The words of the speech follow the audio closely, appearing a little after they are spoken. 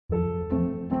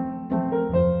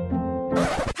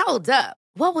Hold up.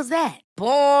 What was that?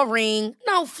 Boring.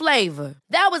 No flavor.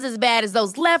 That was as bad as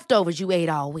those leftovers you ate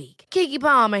all week. Keke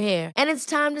Palmer here, and it's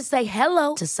time to say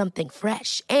hello to something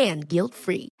fresh and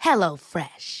guilt-free. Hello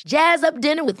Fresh. Jazz up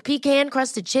dinner with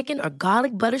pecan-crusted chicken or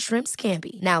garlic butter shrimp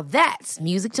scampi. Now that's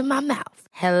music to my mouth.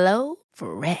 Hello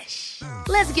Fresh.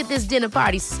 Let's get this dinner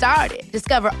party started.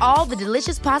 Discover all the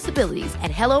delicious possibilities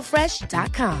at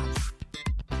hellofresh.com.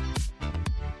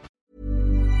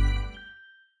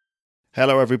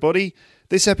 Hello, everybody.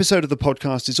 This episode of the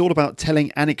podcast is all about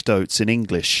telling anecdotes in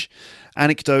English.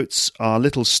 Anecdotes are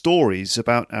little stories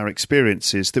about our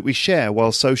experiences that we share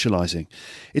while socialising.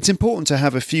 It's important to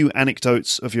have a few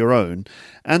anecdotes of your own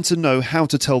and to know how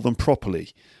to tell them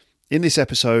properly. In this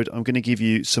episode, I'm going to give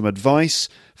you some advice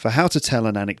for how to tell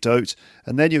an anecdote,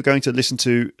 and then you're going to listen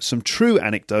to some true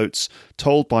anecdotes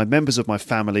told by members of my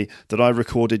family that I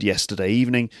recorded yesterday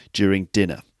evening during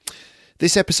dinner.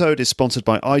 This episode is sponsored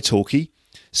by italki.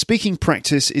 Speaking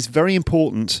practice is very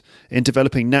important in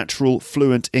developing natural,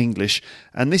 fluent English,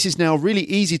 and this is now really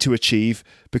easy to achieve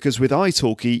because with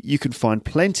italki you can find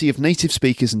plenty of native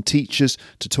speakers and teachers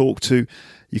to talk to.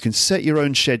 You can set your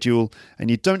own schedule and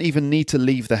you don't even need to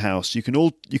leave the house. You can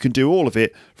do all of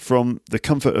it from the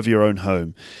comfort of your own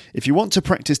home. If you want to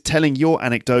practice telling your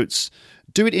anecdotes,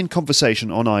 do it in conversation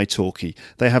on italki.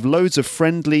 They have loads of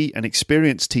friendly and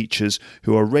experienced teachers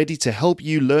who are ready to help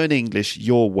you learn English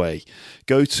your way.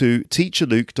 Go to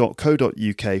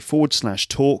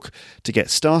teacherluke.co.uk/talk to get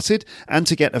started and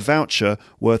to get a voucher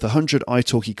worth 100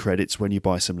 italki credits when you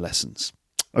buy some lessons.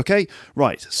 Okay,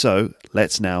 right, so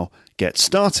let's now get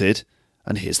started,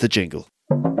 and here's the jingle.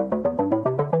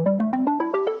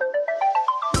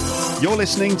 You're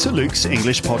listening to Luke's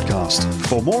English Podcast.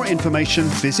 For more information,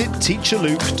 visit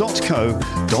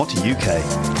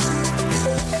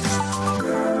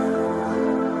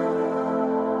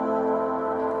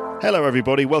teacherluke.co.uk. Hello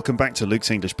everybody, welcome back to Luke's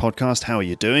English Podcast. How are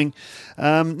you doing?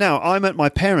 Now, I'm at my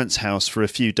parents' house for a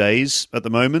few days at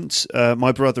the moment.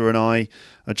 My brother and I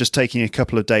are just taking a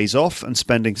couple of days off and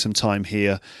spending some time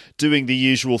here doing the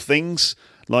usual things,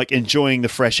 like enjoying the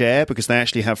fresh air, because they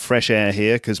actually have fresh air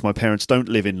here because my parents don't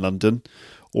live in London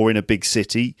or in a big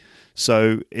city.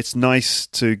 So it's nice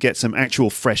to get some actual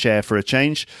fresh air for a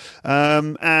change.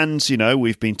 And, you know,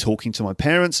 we've been talking to my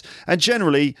parents and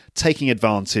generally taking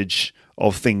advantage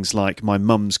of things like my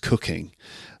mum's cooking.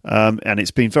 And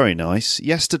it's been very nice.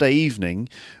 Yesterday evening,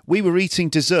 we were eating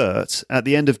dessert at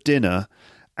the end of dinner,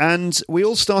 and we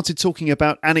all started talking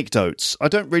about anecdotes. I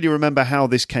don't really remember how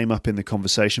this came up in the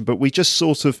conversation, but we just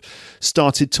sort of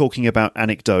started talking about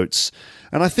anecdotes.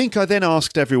 And I think I then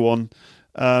asked everyone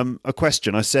a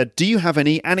question. I said, do you have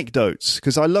any anecdotes?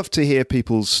 Because I love to hear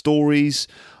people's stories.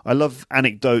 I love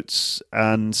anecdotes.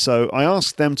 And so I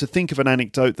asked them to think of an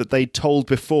anecdote that they'd told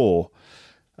before.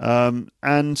 And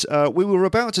we were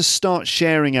about to start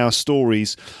sharing our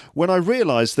stories when I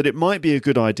realised that it might be a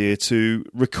good idea to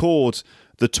record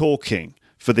the talking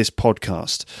for this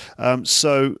podcast.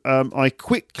 So I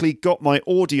quickly got my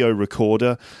audio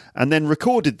recorder and then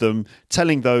recorded them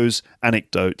telling those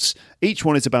anecdotes. Each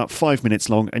one is about 5 minutes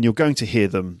long and you're going to hear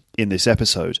them in this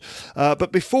episode.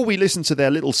 But before we listen to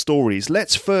their little stories,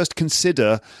 let's first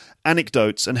consider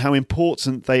anecdotes and how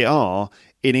important they are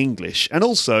in English, and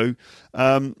also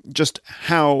just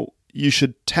how you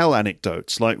should tell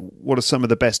anecdotes. Like, what are some of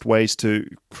the best ways to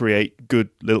create good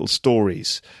little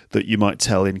stories that you might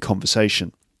tell in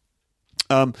conversation?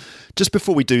 Just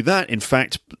before we do that, in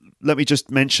fact, let me just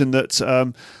mention that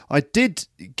I did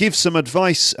give some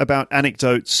advice about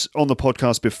anecdotes on the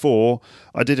podcast before.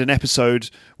 I did an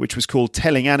episode which was called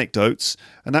Telling Anecdotes,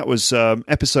 and that was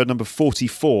episode number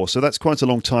 44, so that's quite a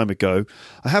long time ago.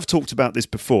 I have talked about this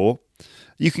before.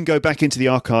 You can go back into the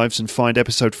archives and find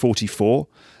episode 44.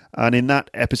 And in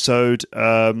that episode,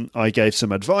 I gave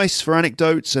some advice for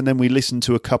anecdotes, and then we listened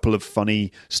to a couple of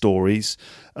funny stories.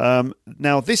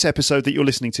 Now, this episode that you're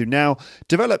listening to now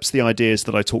develops the ideas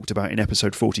that I talked about in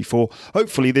episode 44.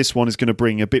 Hopefully, this one is going to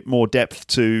bring a bit more depth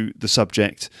to the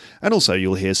subject, and also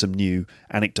you'll hear some new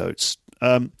anecdotes.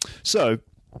 So,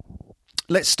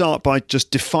 let's start by just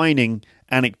defining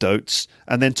anecdotes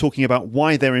and then talking about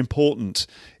why they're important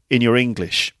in your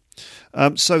English.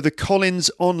 So the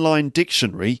Collins Online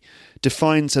Dictionary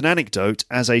defines an anecdote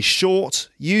as a short,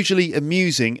 usually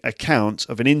amusing account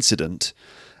of an incident,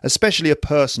 especially a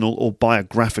personal or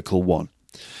biographical one.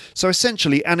 So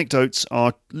essentially, anecdotes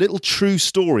are little true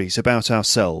stories about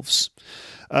ourselves.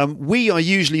 We are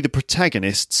usually the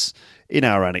protagonists in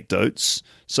our anecdotes,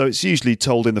 so it's usually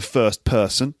told in the first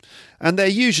person, and they're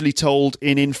usually told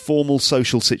in informal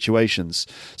social situations.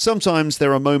 Sometimes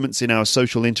there are moments in our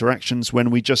social interactions when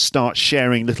we just start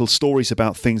sharing little stories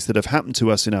about things that have happened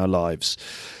to us in our lives.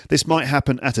 This might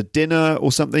happen at a dinner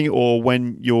or something, or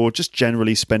when you're just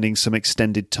generally spending some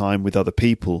extended time with other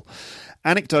people.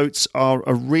 Anecdotes are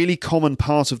a really common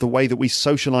part of the way that we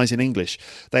socialise in English.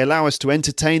 They allow us to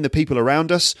entertain the people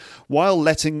around us while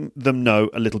letting them know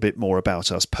a little bit more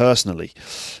about us personally.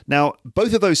 Now,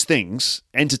 both of those things,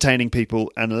 entertaining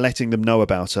people and letting them know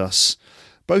about us,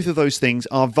 both of those things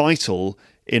are vital,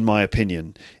 in my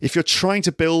opinion. If you're trying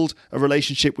to build a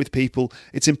relationship with people,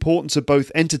 it's important to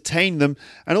both entertain them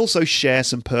and also share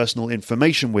some personal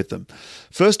information with them.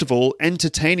 First of all,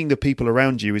 entertaining the people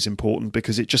around you is important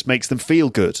because it just makes them feel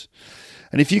good.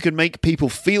 And if you can make people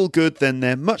feel good, then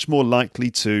they're much more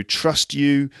likely to trust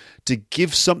you, to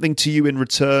give something to you in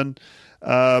return.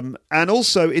 And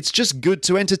also, it's just good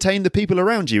to entertain the people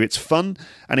around you. It's fun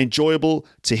and enjoyable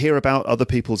to hear about other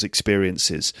people's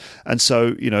experiences. And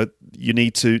so, you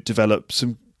need to develop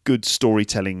some good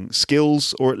storytelling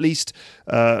skills, or at least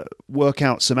work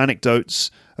out some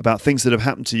anecdotes about things that have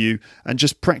happened to you and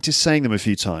just practice saying them a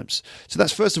few times. So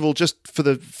that's first of all just for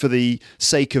the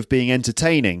sake of being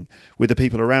entertaining with the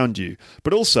people around you.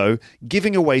 But also,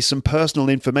 giving away some personal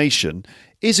information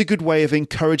is a good way of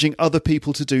encouraging other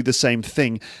people to do the same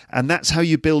thing. And that's how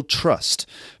you build trust.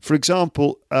 For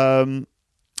example, for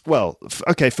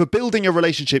building a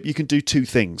relationship, you can do two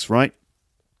things, right?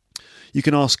 You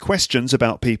can ask questions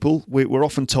about people. We're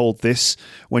often told this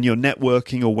when you're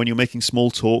networking or when you're making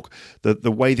small talk, that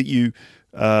the way that you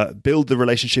build the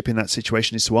relationship in that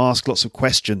situation is to ask lots of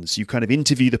questions. You kind of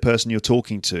interview the person you're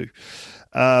talking to.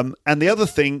 And the other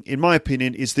thing, in my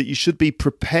opinion, is that you should be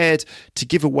prepared to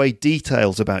give away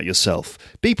details about yourself.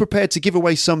 Be prepared to give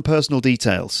away some personal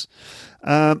details.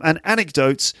 And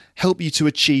anecdotes help you to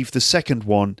achieve the second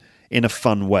one in a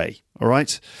fun way. All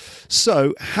right.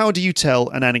 So how do you tell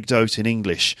an anecdote in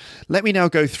English? Let me now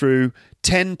go through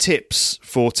 10 tips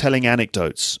for telling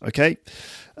anecdotes. Okay.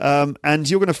 And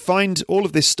you're going to find all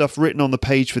of this stuff written on the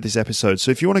page for this episode.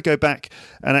 So if you want to go back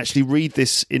and actually read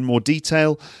this in more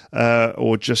detail,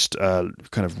 or just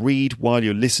kind of read while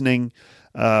you're listening,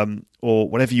 or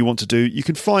whatever you want to do, you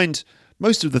can find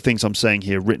most of the things I'm saying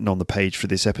here written on the page for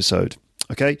this episode.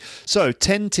 Okay, so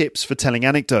 10 tips for telling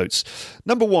anecdotes.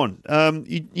 Number one,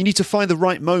 you need to find the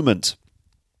right moment.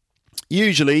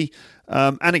 Usually,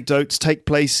 anecdotes take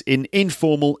place in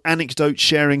informal anecdote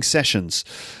sharing sessions.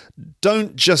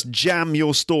 Don't just jam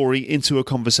your story into a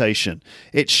conversation.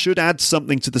 It should add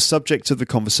something to the subject of the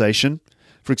conversation.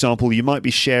 For example, you might be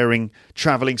sharing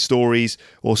traveling stories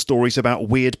or stories about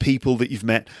weird people that you've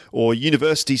met, or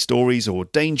university stories or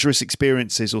dangerous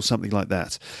experiences or something like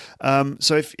that.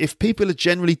 So if people are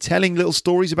generally telling little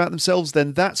stories about themselves,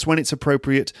 then that's when it's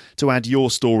appropriate to add your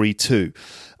story too.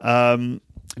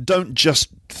 Don't just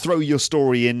throw your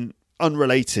story in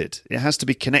unrelated. It has to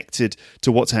be connected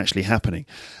to what's actually happening.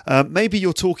 Maybe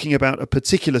you're talking about a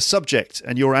particular subject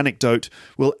and your anecdote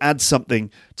will add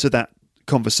something to that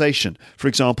conversation. For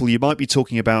example, you might be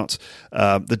talking about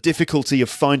the difficulty of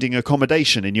finding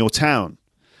accommodation in your town,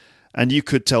 and you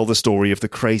could tell the story of the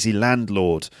crazy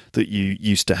landlord that you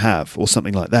used to have, or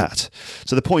something like that.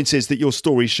 So the point is that your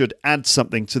story should add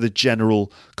something to the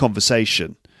general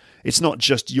conversation. It's not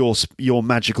just your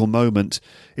magical moment.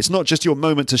 It's not just your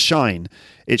moment to shine.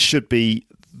 It should be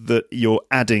that you're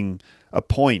adding a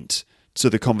point to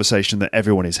the conversation that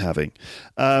everyone is having.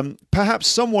 Perhaps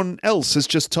someone else has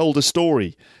just told a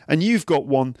story and you've got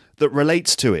one that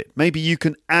relates to it. Maybe you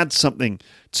can add something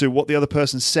to what the other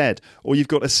person said, or you've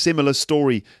got a similar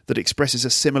story that expresses a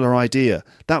similar idea.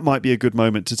 That might be a good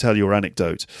moment to tell your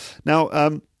anecdote.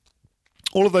 Now,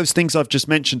 all of those things I've just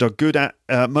mentioned are good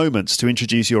moments to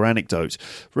introduce your anecdote.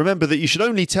 Remember that you should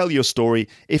only tell your story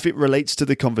if it relates to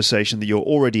the conversation that you're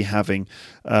already having,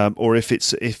 or if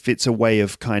it's a way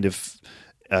of kind of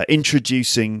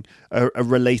introducing a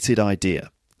related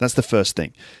idea. That's the first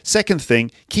thing. Second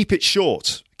thing, keep it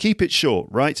short. Keep it short,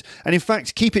 right? And in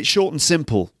fact, keep it short and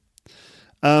simple.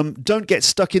 Don't get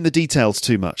stuck in the details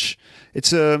too much.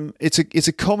 It's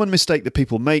a common mistake that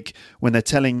people make when they're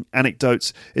telling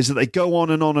anecdotes, is that they go on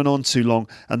and on and on too long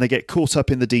and they get caught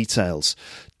up in the details.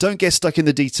 Don't get stuck in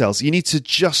the details. You need to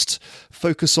just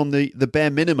focus on the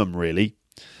bare minimum, really.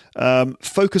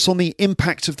 Focus on the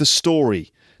impact of the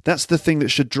story. That's the thing that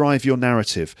should drive your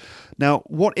narrative. Now,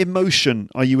 what emotion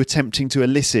are you attempting to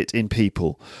elicit in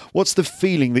people? What's the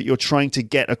feeling that you're trying to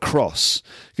get across?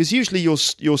 Because usually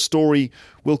your story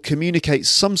will communicate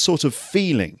some sort of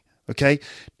feeling, Okay?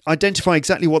 Identify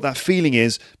exactly what that feeling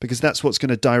is, because that's what's going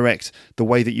to direct the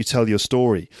way that you tell your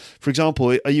story. For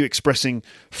example, are you expressing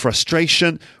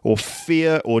frustration or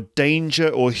fear or danger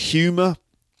or humor?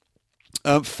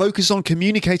 Focus on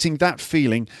communicating that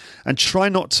feeling and try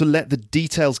not to let the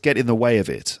details get in the way of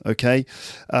it, okay?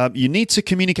 You need to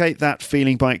communicate that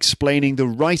feeling by explaining the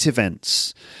right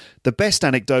events. The best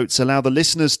anecdotes allow the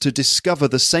listeners to discover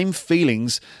the same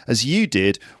feelings as you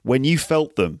did when you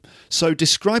felt them. So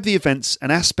describe the events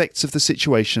and aspects of the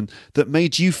situation that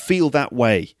made you feel that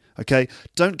way. Okay,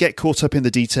 don't get caught up in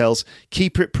the details.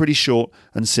 Keep it pretty short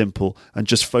and simple, and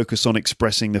just focus on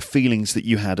expressing the feelings that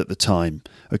you had at the time.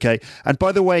 Okay, and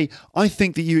by the way, I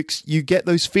think that you get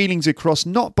those feelings across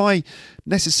not by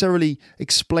necessarily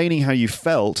explaining how you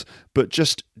felt, but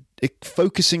just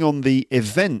focusing on the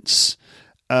events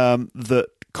that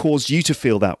caused you to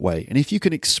feel that way. And if you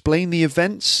can explain the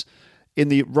events in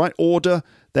the right order,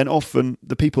 then often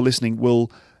the people listening will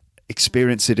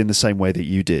experience it in the same way that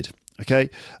you did.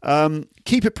 Okay,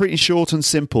 keep it pretty short and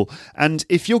simple. And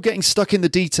if you're getting stuck in the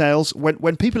details,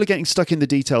 when people are getting stuck in the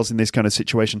details in this kind of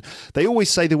situation, they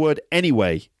always say the word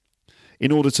anyway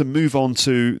in order to move on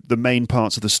to the main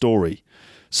parts of the story.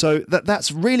 So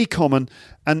that's really common,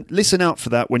 and listen out for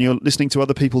that when you're listening to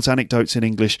other people's anecdotes in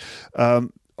English.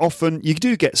 Often you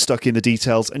do get stuck in the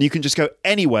details, and you can just go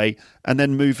anyway and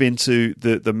then move into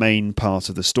the main part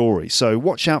of the story. So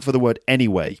watch out for the word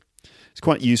anyway. It's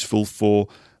quite useful for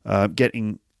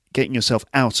getting yourself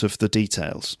out of the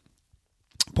details.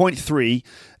 Point 3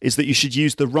 is that you should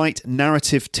use the right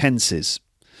narrative tenses.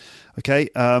 Okay,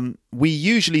 we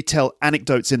usually tell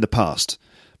anecdotes in the past.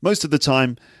 Most of the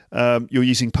time, you're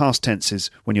using past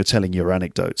tenses when you're telling your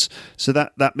anecdotes. So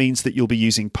that means that you'll be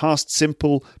using past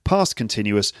simple, past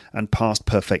continuous, and past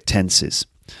perfect tenses.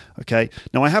 Okay,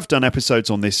 now I have done episodes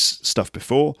on this stuff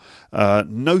before.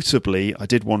 Notably, I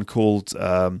did one called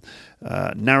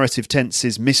Narrative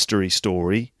Tenses Mystery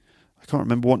Story. I can't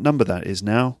remember what number that is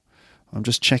now. I'm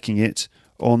just checking it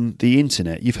on the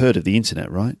internet. You've heard of the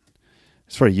internet, right?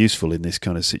 It's very useful in this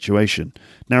kind of situation.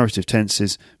 Narrative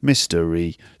Tenses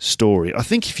Mystery Story. I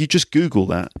think if you just Google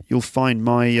that, you'll find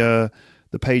my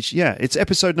the page. Yeah, it's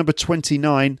episode number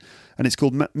 29. And it's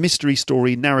called Mystery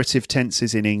Story Narrative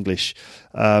Tenses in English.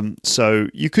 So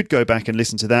you could go back and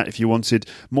listen to that if you wanted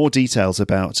more details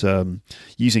about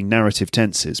using narrative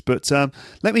tenses. But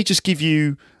let me just give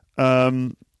you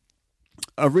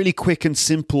a really quick and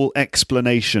simple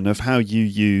explanation of how you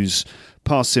use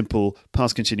past simple,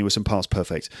 past continuous, and past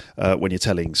perfect when you're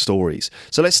telling stories.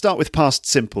 So let's start with past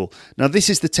simple. Now, this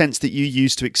is the tense that you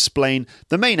use to explain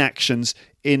the main actions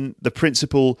in the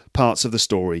principal parts of the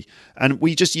story. And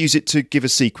we just use it to give a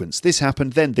sequence. This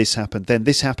happened, then this happened, then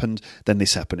this happened, then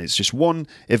this happened. It's just one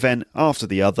event after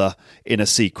the other in a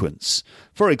sequence.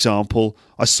 For example,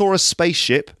 I saw a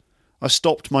spaceship. I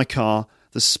stopped my car.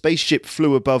 The spaceship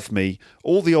flew above me.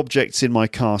 All the objects in my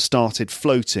car started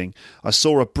floating. I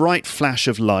saw a bright flash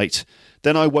of light.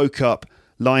 Then I woke up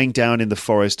lying down in the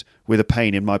forest with a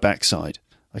pain in my backside.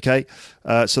 Okay,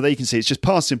 so there you can see it's just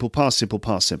past simple, past simple,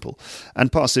 past simple.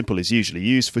 And past simple is usually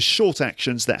used for short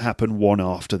actions that happen one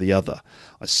after the other.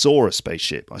 I saw a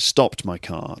spaceship. I stopped my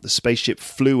car. The spaceship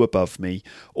flew above me.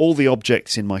 All the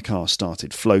objects in my car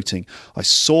started floating. I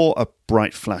saw a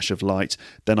bright flash of light.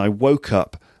 Then I woke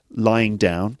up lying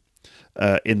down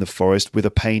in the forest with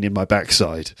a pain in my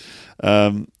backside.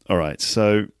 All right,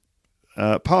 so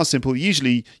past simple,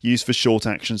 usually used for short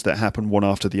actions that happen one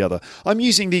after the other. I'm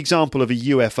using the example of a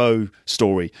UFO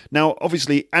story. Now,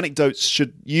 obviously, anecdotes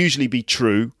should usually be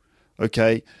true,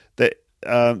 okay?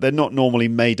 They're not normally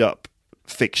made up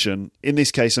fiction. In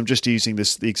this case, I'm just using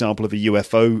the example of a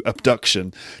UFO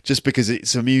abduction just because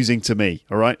it's amusing to me,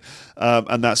 all right?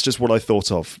 And that's just what I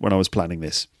thought of when I was planning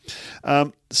this.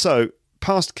 So,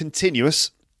 past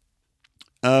continuous,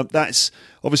 that's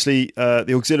obviously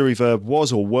the auxiliary verb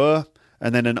was or were,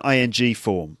 and then an ing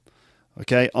form.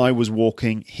 Okay, I was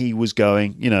walking, he was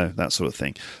going, that sort of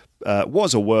thing.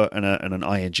 Was or were and an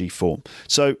ing form.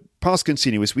 So, past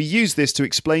continuous, we use this to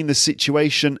explain the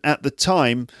situation at the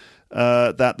time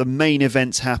that the main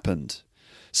events happened.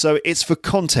 So, it's for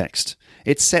context.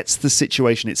 It sets the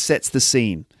situation, it sets the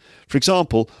scene. For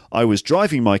example, I was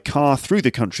driving my car through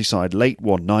the countryside late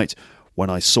one night when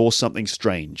I saw something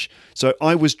strange. So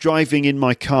I was driving in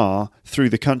my car through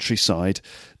the countryside.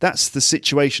 That's the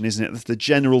situation, isn't it? That's the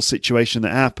general situation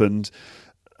that happened.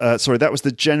 That was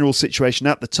the general situation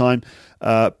at the time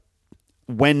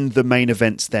when the main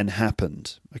events then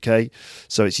happened. Okay?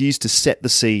 So it's used to set the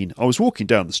scene. I was walking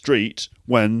down the street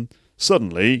when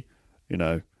suddenly,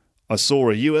 I saw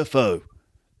a UFO.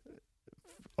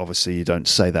 obviously you don't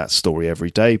say that story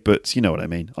every day, but you know what I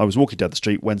mean. I was walking down the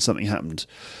street when something happened.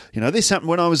 This happened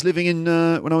when I was living in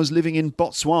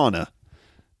Botswana.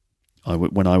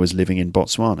 When I was living in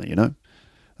Botswana,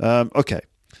 Okay.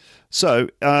 So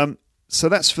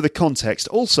that's for the context.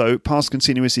 Also, past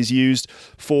continuous is used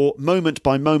for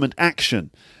moment-by-moment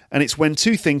action, and it's when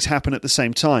two things happen at the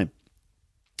same time.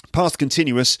 Past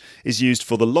continuous is used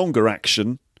for the longer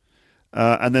action,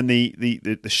 and then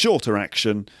the shorter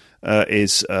action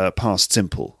is past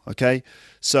simple. Okay,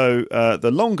 so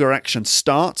the longer action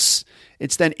starts.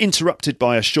 It's then interrupted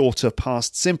by a shorter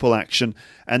past simple action,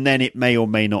 and then it may or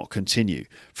may not continue.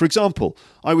 For example,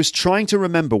 I was trying to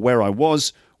remember where I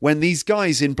was when these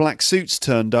guys in black suits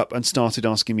turned up and started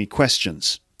asking me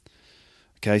questions.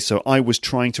 Okay, so I was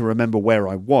trying to remember where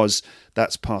I was.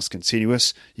 That's past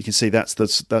continuous. You can see that's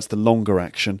the longer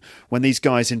action. When these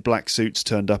guys in black suits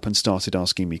turned up and started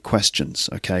asking me questions.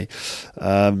 Okay,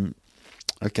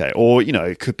 okay, or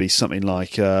it could be something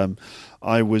like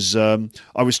I was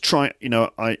trying.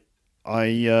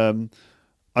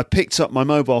 I picked up my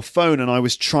mobile phone and I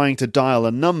was trying to dial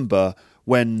a number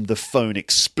when the phone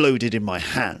exploded in my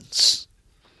hands.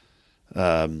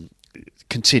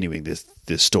 Continuing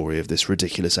the story of this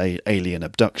ridiculous alien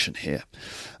abduction here.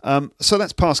 So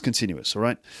that's past continuous, all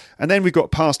right? And then we've got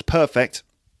past perfect,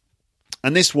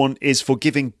 and this one is for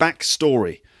giving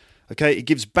backstory. Okay, it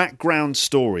gives background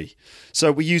story.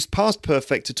 So we use past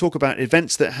perfect to talk about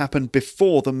events that happened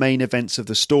before the main events of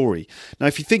the story. Now,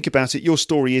 if you think about it, your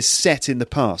story is set in the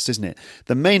past, isn't it?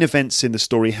 The main events in the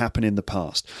story happen in the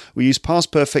past. We use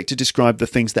past perfect to describe the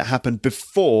things that happened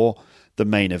before the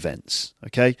main events.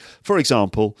 Okay, for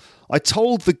example, I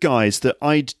told the guys that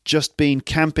I'd just been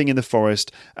camping in the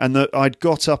forest and that I'd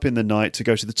got up in the night to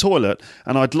go to the toilet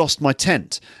and I'd lost my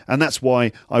tent, and that's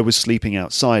why I was sleeping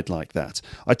outside like that.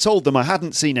 I told them I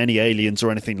hadn't seen any aliens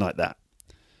or anything like that.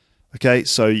 Okay,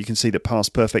 so you can see that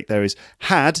past perfect there is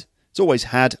had. It's always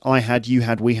had, I had, you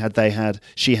had, we had, they had,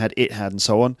 she had, it had, and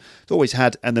so on. It's always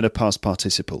had, and then a past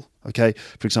participle. Okay,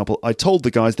 for example, I told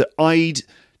the guys that I'd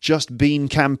just been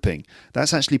camping.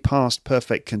 That's actually past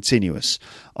perfect continuous.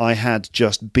 I had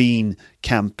just been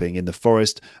camping in the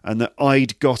forest, and that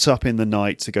I'd got up in the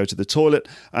night to go to the toilet,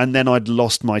 and then I'd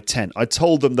lost my tent. I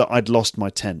told them that I'd lost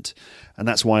my tent, and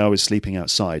that's why I was sleeping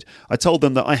outside. I told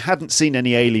them that I hadn't seen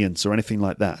any aliens or anything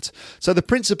like that. So the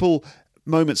principal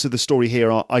moments of the story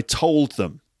here are I told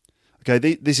them.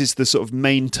 Okay, this is the sort of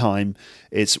main time.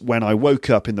 It's when I woke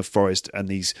up in the forest and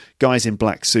these guys in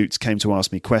black suits came to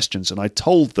ask me questions, and I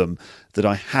told them that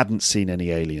I hadn't seen any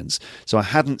aliens. So I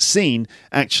hadn't seen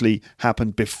actually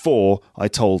happened before I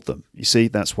told them. You see,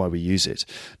 that's why we use it.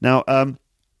 Now,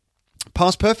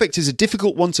 past perfect is a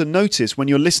difficult one to notice when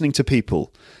you're listening to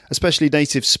people, especially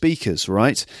native speakers,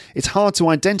 right? It's hard to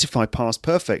identify past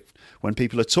perfect when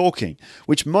people are talking,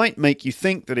 which might make you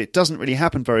think that it doesn't really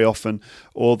happen very often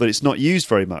or that it's not used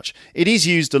very much. It is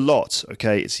used a lot,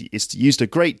 okay? It's used a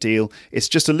great deal. It's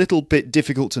just a little bit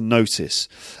difficult to notice.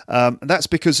 And that's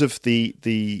because of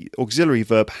the auxiliary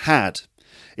verb had.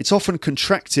 It's often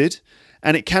contracted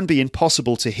and it can be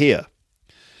impossible to hear.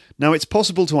 Now, it's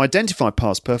possible to identify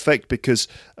past perfect because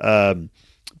of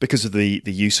the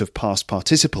use of past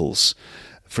participles.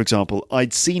 For example,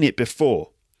 I'd seen it before.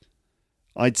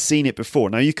 I'd seen it before.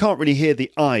 Now, you can't really hear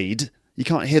the I'd. You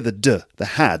can't hear the d, the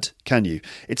had, can you?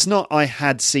 It's not I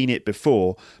had seen it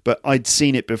before, but I'd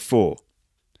seen it before.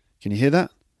 Can you hear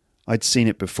that? I'd seen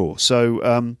it before.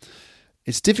 So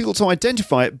it's difficult to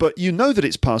identify it, but you know that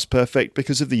it's past perfect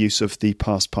because of the use of the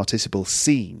past participle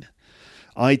seen.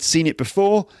 I'd seen it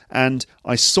before and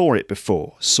I saw it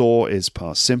before. Saw is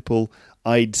past simple.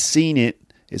 I'd seen it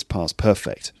is past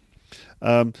perfect.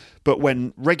 But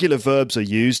when regular verbs are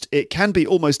used, it can be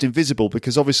almost invisible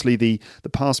because obviously the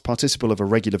past participle of a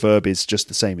regular verb is just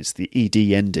the same. It's the ed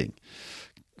ending.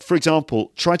 For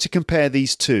example, try to compare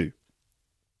these two.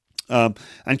 And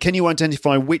can you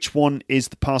identify which one is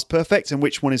the past perfect and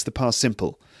which one is the past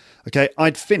simple? Okay,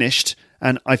 I'd finished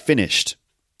and I finished.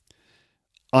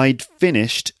 I'd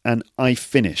finished and I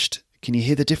finished. Can you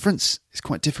hear the difference? It's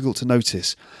quite difficult to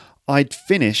notice. I'd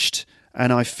finished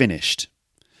and I finished.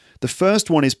 The first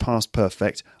one is past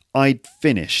perfect. I'd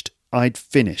finished. I'd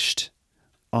finished.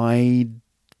 I'd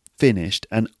finished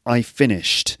and I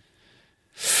finished.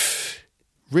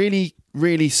 Really,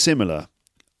 really similar.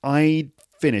 I'd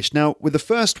finished. Now, with the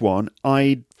first one,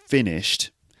 I'd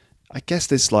finished. I guess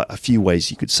there's like a few ways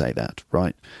you could say that,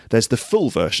 right? There's the full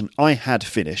version, I had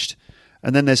finished.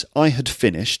 And then there's I had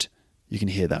finished. You can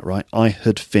hear that, right? I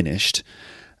had finished.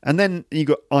 And then you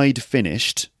got I'd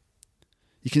finished.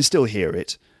 You can still hear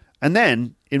it. And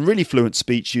then, in really fluent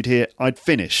speech, you'd hear I'd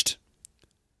finished.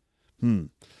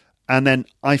 and then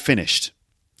I finished.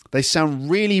 They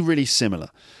sound really, really similar.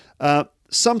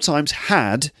 Sometimes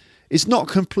had is not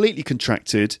completely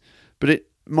contracted, but it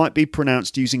might be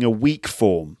pronounced using a weak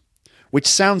form, which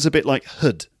sounds a bit like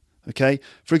hood. Okay?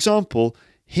 For example,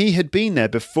 he had been there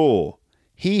before.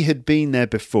 He had been there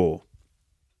before.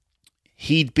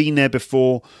 He'd been there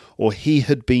before, or he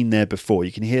had been there before.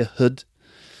 You can hear hood.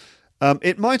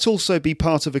 It might also be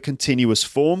part of a continuous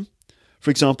form. For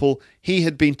example,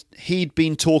 he'd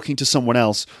been talking to someone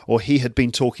else, or he had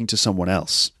been talking to someone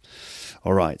else.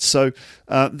 All right, so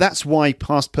that's why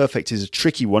past perfect is a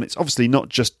tricky one. It's obviously not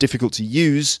just difficult to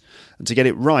use and to get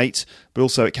it right, but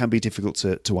also it can be difficult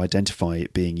to identify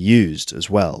it being used as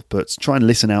well. But try and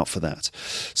listen out for that.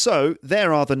 So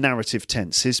there are the narrative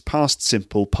tenses: past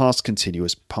simple, past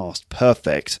continuous, past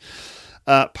perfect.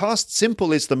 Past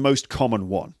simple is the most common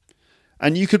one.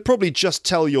 And you could probably just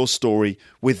tell your story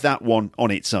with that one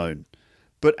on its own.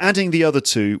 But adding the other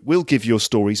two will give your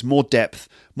stories more depth,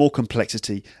 more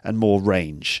complexity, and more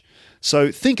range.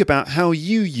 So think about how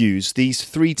you use these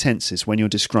three tenses when you're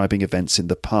describing events in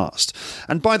the past.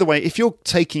 And by the way, if you're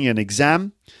taking an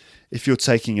exam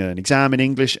in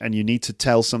English and you need to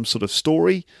tell some sort of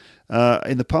story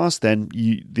in the past, then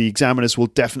the examiners will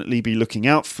definitely be looking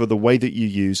out for the way that you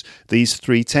use these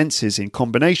three tenses in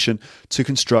combination to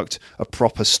construct a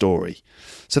proper story.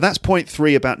 So that's point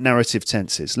 3 about narrative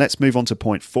tenses. Let's move on to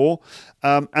point 4.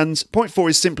 And point 4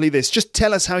 is simply this: just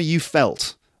tell us how you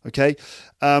felt. Okay,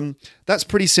 that's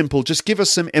pretty simple. Just give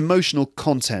us some emotional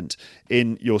content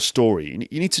in your story.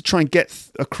 You need to try and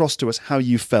get across to us how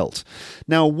you felt.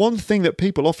 Now, one thing that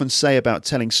people often say about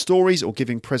telling stories or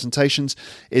giving presentations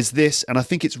is this, and I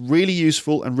think it's really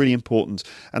useful and really important,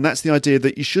 and that's the idea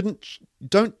that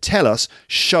don't tell us,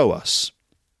 show us.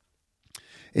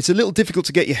 It's a little difficult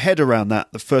to get your head around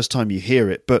that the first time you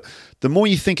hear it, but the more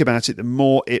you think about it, the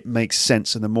more it makes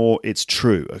sense and the more it's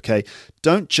true, okay?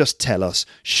 Don't just tell us,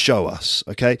 show us,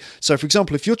 okay? So, for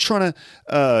example, if you're trying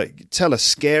to tell a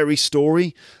scary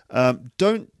story,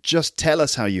 don't just tell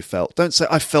us how you felt. Don't say,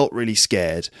 I felt really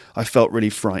scared, I felt really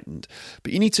frightened.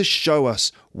 But you need to show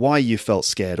us why you felt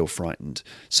scared or frightened.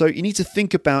 So you need to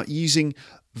think about using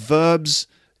verbs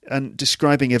and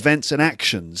describing events and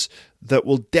actions that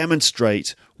will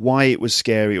demonstrate why it was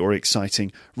scary or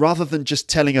exciting, rather than just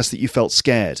telling us that you felt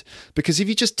scared. Because if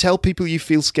you just tell people you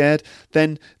feel scared,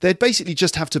 then they'd basically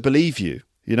just have to believe you.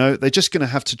 You know, they're just going to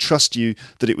have to trust you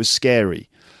that it was scary.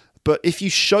 But if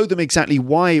you show them exactly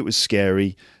why it was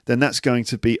scary, then that's going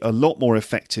to be a lot more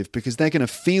effective, because they're going to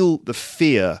feel the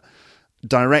fear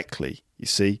directly, you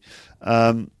see.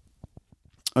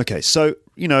 Okay, so,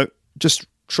 just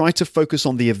try to focus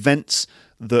on the events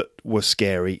that were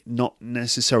scary, not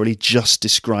necessarily just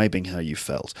describing how you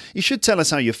felt. You should tell us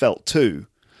how you felt too,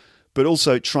 but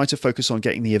also try to focus on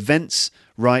getting the events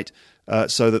right,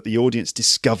 so that the audience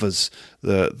discovers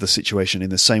the situation in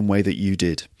the same way that you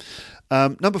did.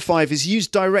 Number 5 is use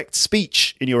direct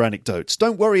speech in your anecdotes.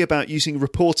 Don't worry about using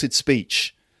reported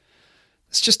speech.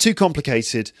 It's just too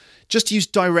complicated. Just use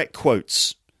direct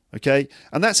quotes, okay?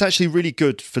 And that's actually really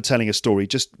good for telling a story.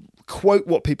 Just quote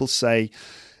what people say.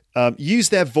 Use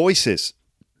their voices.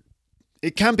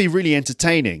 It can be really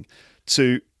entertaining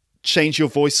to change your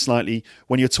voice slightly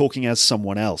when you're talking as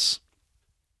someone else.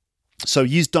 So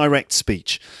use direct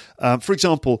speech. For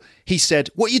example, he said,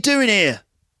 "What are you doing here?"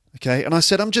 Okay, and I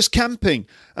said, "I'm just camping."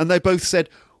 And they both said,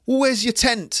 "Well, where's your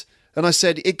tent?" And I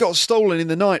said, "It got stolen in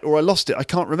the night, or I lost it. I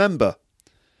can't remember."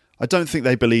 I don't think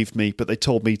they believed me, but they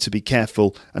told me to be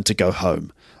careful and to go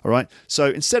home. All right. So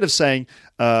instead of saying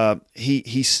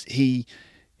he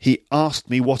asked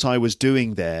me what I was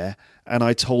doing there, and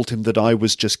I told him that I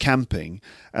was just camping,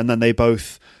 and then they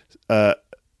both asked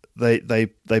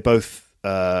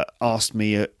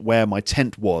me where my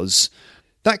tent was.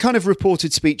 That kind of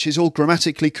reported speech is all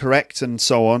grammatically correct and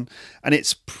so on, and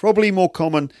it's probably more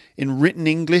common in written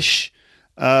English,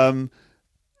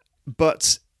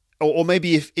 but. Or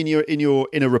maybe if in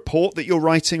a report that you're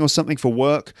writing or something for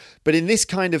work. But in this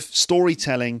kind of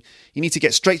storytelling, you need to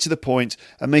get straight to the point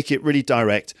and make it really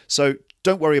direct. So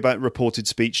don't worry about reported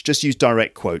speech. Just use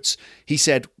direct quotes. He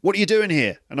said, "What are you doing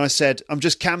here?" And I said, "I'm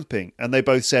just camping." And they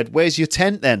both said, "Where's your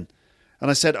tent then?"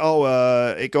 And I said,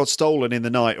 "It got stolen in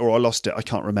the night, or I lost it. I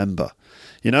can't remember."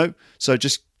 So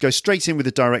just go straight in with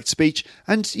the direct speech,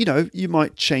 and you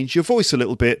might change your voice a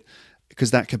little bit,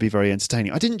 because that can be very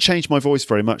entertaining. I didn't change my voice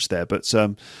very much there, but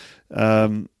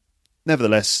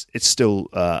nevertheless, it's still.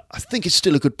 I think it's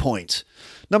still a good point.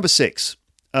 Number 6,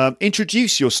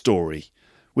 introduce your story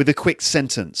with a quick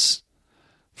sentence.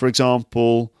 For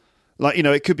example, Like,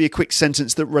 it could be a quick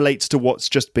sentence that relates to what's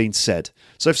just been said.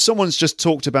 So if someone's just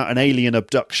talked about an alien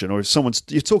abduction, or if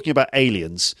you're talking about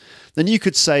aliens, then you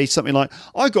could say something like,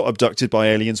 I got abducted by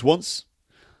aliens once.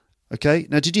 Okay,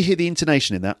 now did you hear the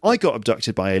intonation in that? I got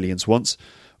abducted by aliens once.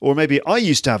 Or maybe I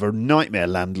used to have a nightmare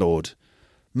landlord.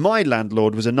 My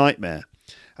landlord was a nightmare.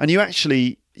 And you're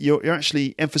actually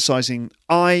emphasising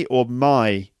I or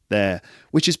my there,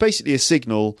 which is basically a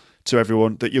signal to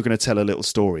everyone that you're going to tell a little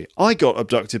story. I got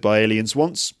abducted by aliens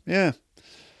once. Yeah.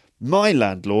 My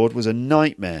landlord was a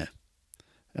nightmare.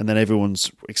 And then everyone's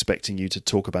expecting you to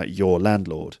talk about your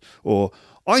landlord. Or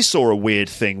I saw a weird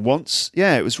thing once.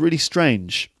 Yeah, it was really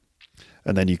strange.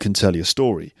 And then you can tell your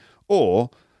story.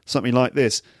 Or something like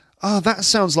this. That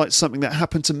sounds like something that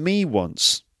happened to me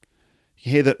once.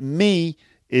 You hear that me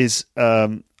is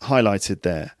highlighted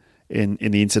there in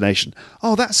the intonation.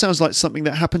 That sounds like something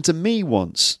that happened to me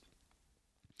once.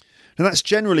 And that's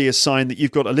generally a sign that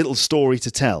you've got a little story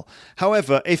to tell.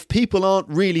 However, if people aren't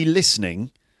really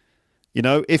listening,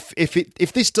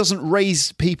 if this doesn't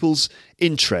raise people's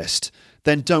interest,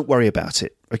 then don't worry about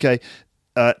it. Okay,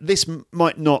 this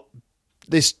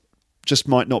just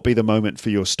might not be the moment for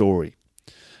your story.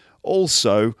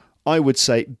 Also, I would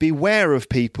say beware of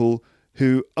people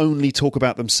who only talk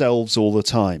about themselves all the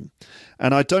time.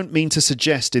 And I don't mean to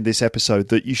suggest in this episode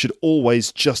that you should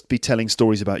always just be telling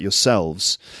stories about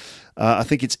yourselves. I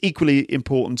think it's equally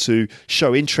important to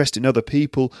show interest in other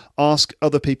people, ask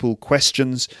other people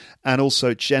questions, and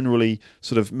also generally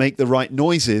sort of make the right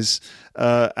noises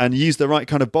and use the right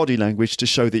kind of body language to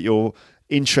show that you're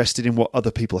interested in what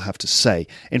other people have to say.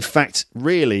 In fact,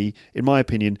 really, in my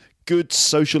opinion, good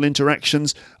social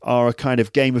interactions are a kind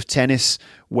of game of tennis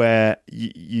where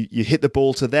you hit the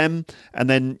ball to them, and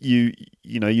then you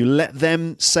let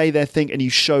them say their thing, and you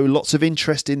show lots of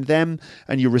interest in them,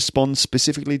 and you respond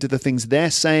specifically to the things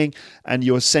they're saying, and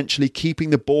you're essentially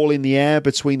keeping the ball in the air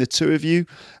between the two of you,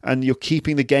 and you're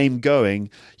keeping the game going.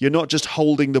 You're not just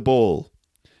holding the ball.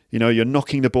 You're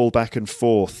knocking the ball back and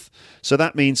forth. So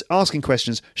that means asking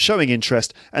questions, showing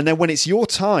interest, and then when it's your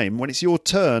time, when it's your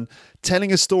turn,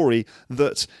 telling a story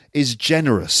that is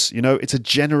generous. It's a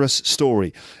generous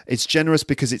story. It's generous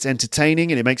because it's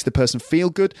entertaining and it makes the person feel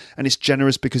good, and it's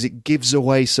generous because it gives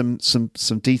away some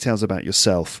details about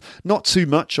yourself. Not too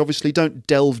much, obviously. Don't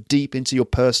delve deep into your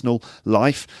personal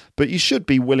life, but you should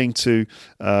be willing to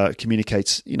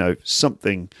communicate,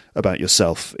 something about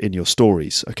yourself in your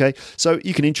stories. Okay, so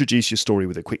you can introduce your story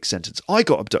with a quick sentence. I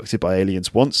got abducted by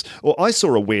aliens once, or I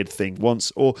saw a weird thing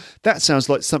once, or that sounds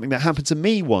like something that happened to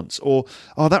me once, or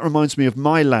that reminds me of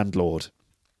my landlord.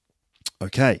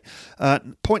 Okay,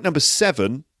 point number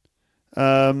 7.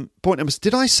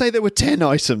 Did I say there were 10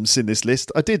 items in this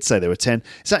list? I did say there were 10.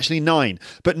 It's actually 9,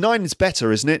 but 9 is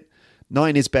better, isn't it?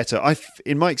 9 is better.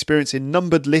 In my experience, in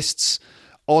numbered lists,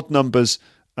 odd numbers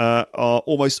are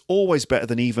almost always better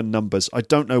than even numbers. I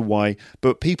don't know why,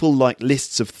 but people like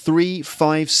lists of 3,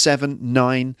 5, 7,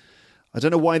 9. I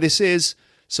don't know why this is.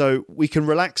 So we can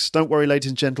relax. Don't worry, ladies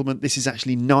and gentlemen. This is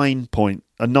actually a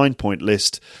 9-point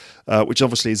list, which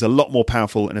obviously is a lot more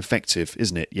powerful and effective,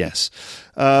 isn't it? Yes.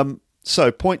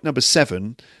 So point number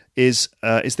 7 is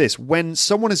this. When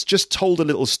someone has just told a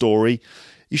little story,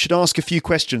 you should ask a few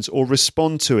questions or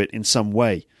respond to it in some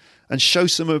way and show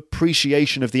some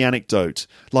appreciation of the anecdote.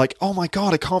 Like, oh my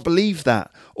God, I can't believe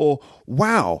that. Or,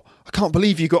 wow, I can't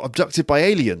believe you got abducted by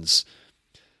aliens.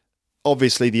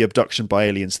 Obviously, the abduction by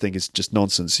aliens thing is just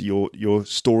nonsense. Your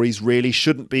stories really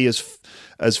shouldn't be as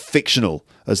fictional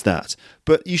as that.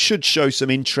 But you should show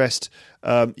some interest.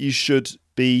 You should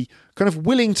be kind of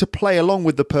willing to play along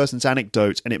with the person's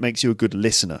anecdote, and it makes you a good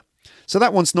listener. So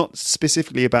that one's not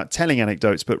specifically about telling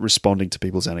anecdotes, but responding to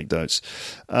people's anecdotes.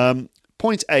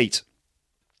 Point 8.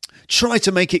 Try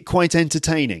to make it quite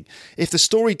entertaining. If the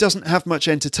story doesn't have much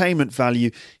entertainment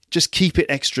value, just keep it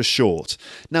extra short.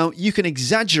 Now, you can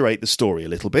exaggerate the story a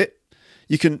little bit.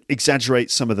 You can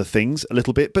exaggerate some of the things a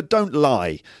little bit, but don't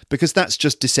lie, because that's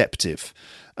just deceptive.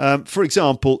 For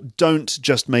example, don't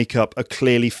just make up a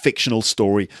clearly fictional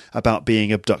story about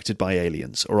being abducted by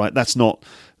aliens. All right, that's not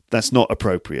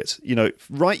appropriate.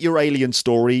 Write your alien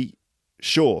story.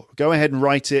 Sure, go ahead and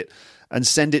write it and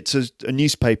send it to a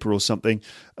newspaper or something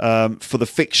for the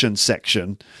fiction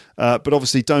section. But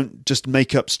obviously don't just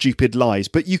make up stupid lies.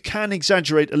 But you can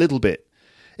exaggerate a little bit.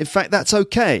 In fact, that's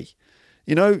okay.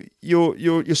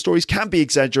 Your stories can be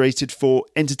exaggerated for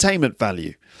entertainment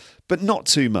value, but not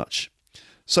too much.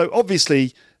 So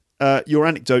obviously your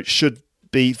anecdote should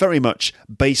be very much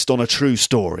based on a true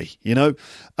story, you know.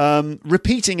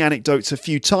 Repeating anecdotes a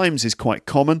few times is quite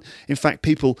common. In fact,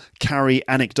 people carry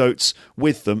anecdotes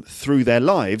with them through their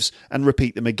lives and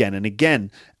repeat them again and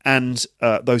again. And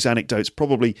those anecdotes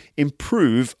probably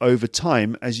improve over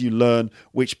time as you learn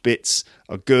which bits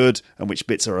are good and which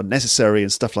bits are unnecessary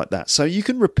and stuff like that. So you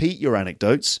can repeat your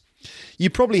anecdotes. You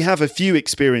probably have a few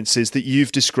experiences that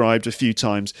you've described a few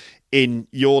times in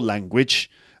your language,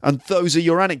 and those are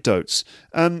your anecdotes.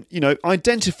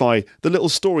 Identify the little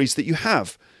stories that you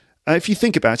have. If you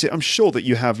think about it, I'm sure that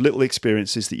you have little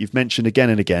experiences that you've mentioned again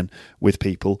and again with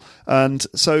people, and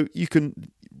so you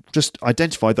can just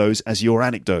identify those as your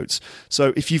anecdotes.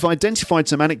 So if you've identified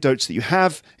some anecdotes that you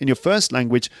have in your first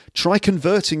language, try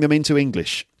converting them into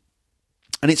English.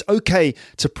 And it's okay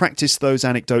to practice those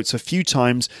anecdotes a few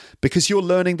times because you're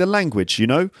learning the language, you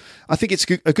know. I think it's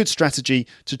a good strategy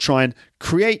to try and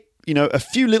create, a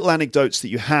few little anecdotes that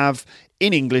you have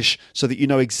in English so that you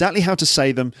know exactly how to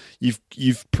say them.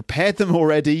 You've prepared them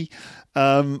already.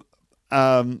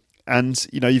 And,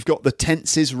 you've got the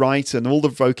tenses right and all the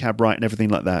vocab right and everything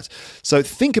like that. So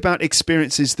think about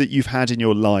experiences that you've had in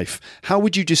your life. How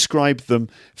would you describe them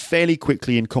fairly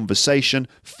quickly in conversation,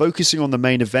 focusing on the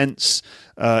main events,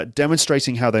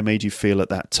 demonstrating how they made you feel at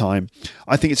that time?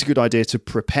 I think it's a good idea to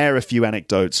prepare a few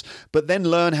anecdotes, but then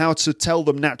learn how to tell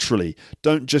them naturally.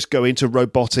 Don't just go into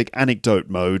robotic anecdote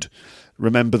mode.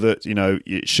 Remember that,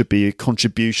 it should be a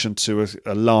contribution to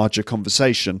a larger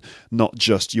conversation, not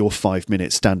just your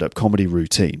 5-minute stand-up comedy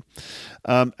routine.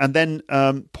 And then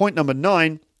point number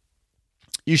 9,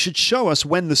 you should show us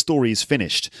when the story is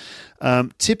finished.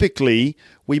 Typically,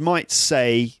 we might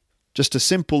say just a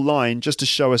simple line just to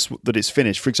show us that it's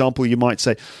finished. For example, you might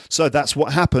say, so that's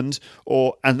what happened,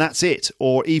 and that's it.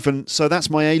 Or even, so that's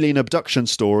my alien abduction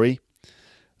story.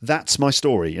 That's my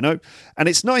story, And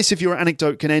it's nice if your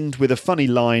anecdote can end with a funny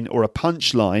line or a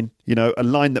punch line, a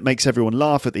line that makes everyone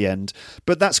laugh at the end.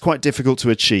 But that's quite difficult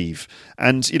to achieve.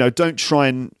 And, don't try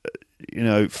and,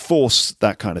 force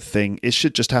that kind of thing. It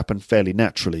should just happen fairly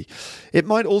naturally. It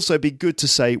might also be good to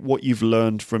say what you've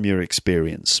learned from your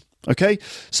experience. Okay,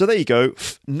 so there you go.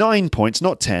 9 points,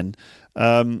 not 10.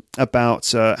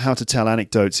 About how to tell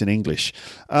anecdotes in English.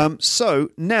 So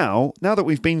now that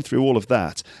we've been through all of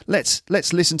that, let's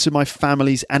listen to my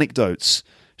family's anecdotes,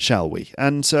 shall we?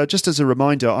 And just as a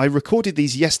reminder, I recorded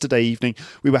these yesterday evening.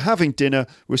 We were having dinner,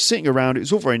 we were sitting around, it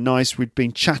was all very nice. We'd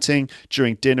been chatting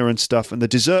during dinner and stuff, and the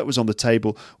dessert was on the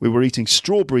table. We were eating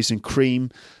strawberries and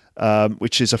cream,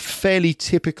 which is a fairly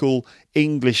typical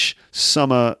English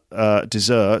summer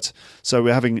dessert. So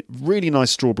we're having really nice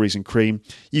strawberries and cream.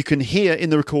 You can hear in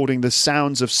the recording the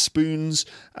sounds of spoons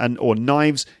or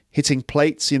knives hitting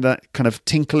plates, that kind of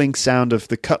tinkling sound of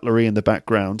the cutlery in the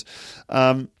background.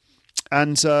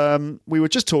 And we were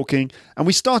just talking, and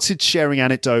we started sharing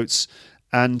anecdotes,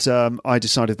 and I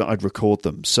decided that I'd record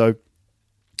them. So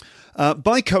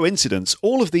by coincidence,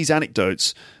 all of these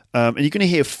anecdotes, and you're going to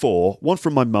hear 4, one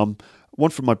from my mum, one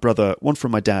from my brother, one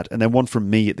from my dad, and then one from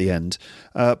me at the end.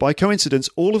 By coincidence,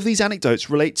 all of these anecdotes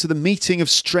relate to the meeting of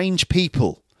strange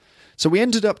people. So we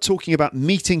ended up talking about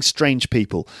meeting strange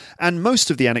people, and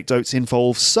most of the anecdotes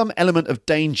involve some element of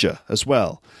danger as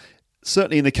well.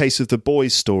 Certainly in the case of the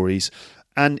boys' stories,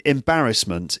 and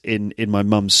embarrassment in my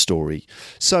mum's story.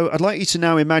 So I'd like you to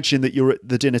now imagine that you're at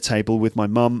the dinner table with my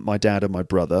mum, my dad, and my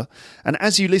brother. And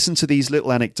as you listen to these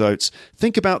little anecdotes,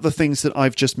 think about the things that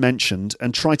I've just mentioned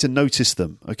and try to notice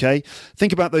them, okay?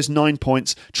 Think about those 9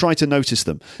 points, try to notice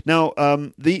them. Now,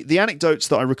 the anecdotes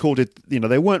that I recorded,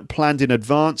 they weren't planned in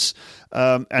advance,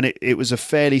 and it was a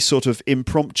fairly sort of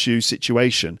impromptu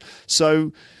situation.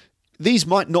 So these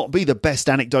might not be the best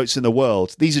anecdotes in the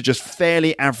world. These are just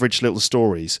fairly average little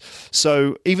stories.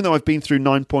 So even though I've been through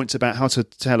 9 points about how to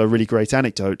tell a really great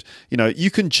anecdote, you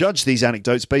can judge these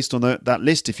anecdotes based on that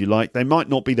list if you like. They might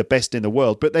not be the best in the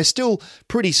world, but they're still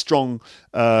pretty strong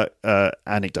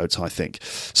anecdotes, I think.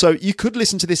 So you could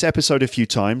listen to this episode a few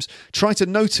times, try to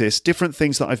notice different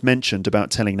things that I've mentioned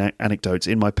about telling anecdotes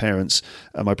in my parents'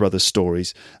 and my brother's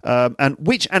stories. And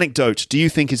which anecdote do you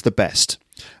think is the best?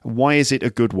 Why is it a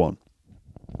good one?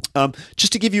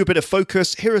 Just to give you a bit of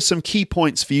focus, here are some key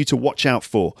points for you to watch out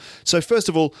for. So first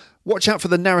of all, watch out for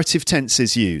the narrative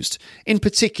tenses used. In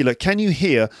particular, can you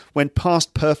hear when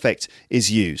past perfect is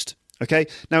used? Okay,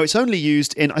 now it's only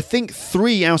used in, I think,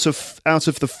 3 out of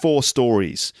the 4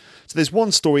 stories. So there's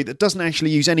one story that doesn't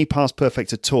actually use any past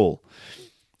perfect at all.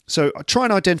 So try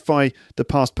and identify the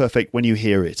past perfect when you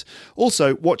hear it.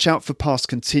 Also, watch out for past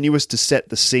continuous to set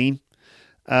the scene.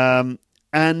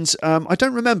 And I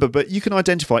don't remember, but you can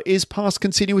identify, is past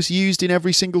continuous used in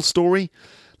every single story?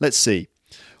 Let's see.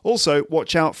 Also,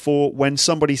 watch out for when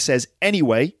somebody says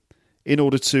anyway in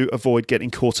order to avoid getting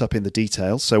caught up in the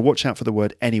details. So watch out for the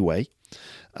word anyway.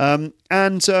 And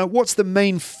what's the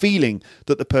main feeling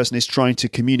that the person is trying to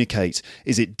communicate?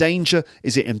 Is it danger?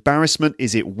 Is it embarrassment?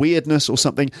 Is it weirdness or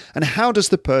something? And how does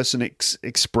the person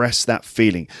express that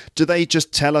feeling? Do they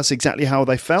just tell us exactly how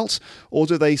they felt? Or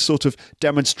do they sort of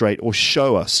demonstrate or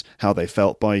show us how they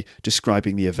felt by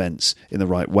describing the events in the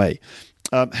right way?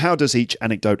 How does each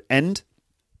anecdote end?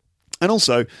 And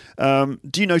also,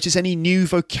 do you notice any new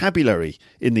vocabulary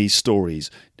in these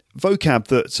stories? Vocab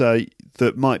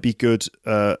that might be good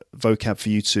vocab for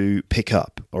you to pick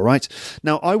up, all right?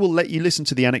 Now, I will let you listen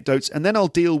to the anecdotes, and then I'll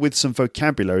deal with some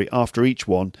vocabulary after each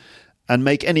one and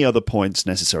make any other points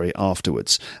necessary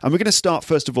afterwards. And we're going to start,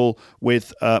 first of all,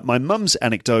 with my mum's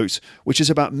anecdote, which is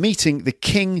about meeting the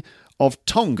King of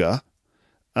Tonga.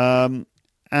 And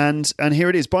here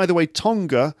it is. By the way,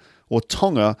 Tonga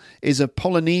is a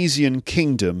Polynesian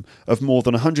kingdom of more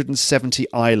than 170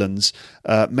 islands,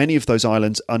 many of those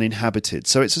islands uninhabited.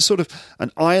 So it's a sort of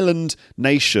an island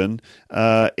nation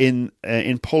in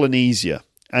Polynesia,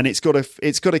 and it's got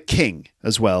a king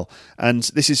as well. And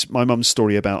this is my mum's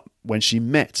story about when she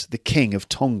met the King of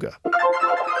Tonga.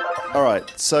 All right,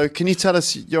 so can you tell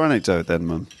us your anecdote then,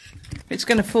 Mum? It's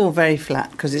going to fall very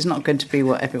flat because it's not going to be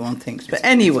what everyone thinks. But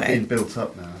anyway, it's been built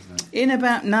up now, hasn't it? In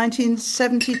about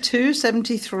 1972,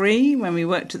 73, when we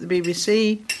worked at the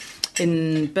BBC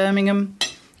in Birmingham,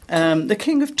 the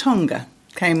King of Tonga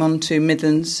came on to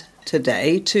Midlands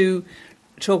Today to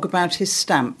talk about his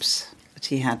stamps that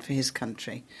he had for his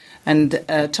country. And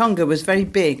Tonga was very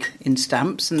big in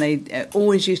stamps, and they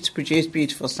always used to produce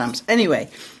beautiful stamps. Anyway,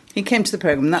 he came to the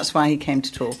programme, and that's why he came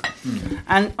to talk.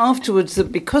 And afterwards,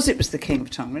 because it was the King of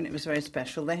Tonga and it was very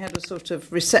special, they had a sort of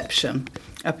reception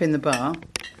up in the bar.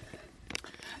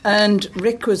 And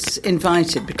Rick was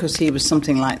invited because he was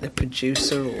something like the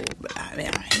producer, or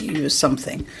he was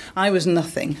something. I was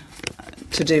nothing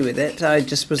to do with it. I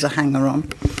just was a hanger-on.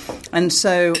 And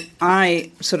so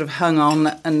I sort of hung on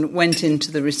and went into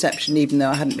the reception even though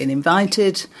I hadn't been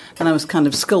invited. And I was kind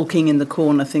of skulking in the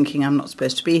corner thinking I'm not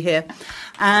supposed to be here.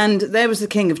 And there was the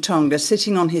King of Tonga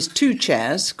sitting on his 2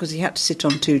 chairs, because he had to sit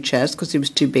on 2 chairs because he was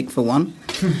too big for one,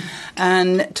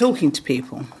 and talking to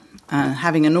people,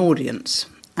 having an audience.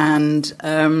 And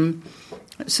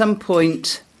at some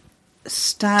point,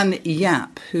 Stan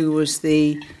Yap, who was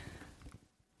the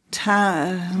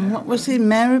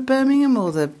mayor of Birmingham,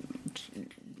 or the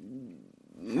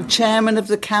chairman of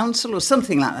the council, or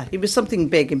something like that. He was something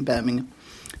big in Birmingham.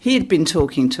 He had been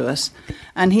talking to us,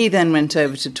 and he then went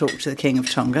over to talk to the King of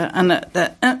Tonga. And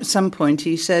at some point,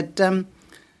 he said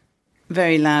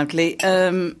very loudly,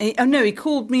 he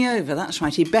called me over, that's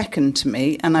right, he beckoned to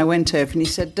me, and I went over, and he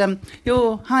said,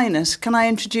 Your Highness, can I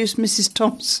introduce Mrs.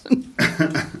 Thompson?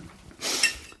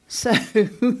 So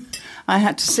I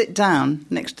had to sit down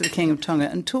next to the King of Tonga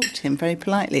and talk to him very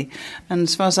politely. And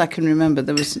as far as I can remember,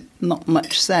 there was not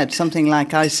much said. Something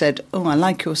like I said, "Oh, I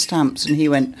like your stamps," and he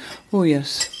went, "Oh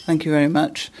yes, thank you very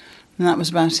much," and that was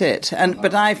about it.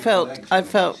 But I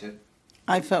felt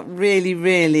really,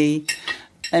 really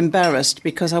embarrassed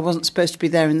because I wasn't supposed to be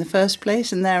there in the first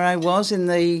place, and there I was in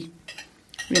the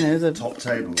top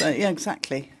table. Yeah,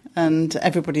 exactly. And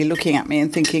everybody looking at me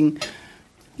and thinking,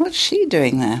 "What's she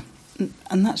doing there?"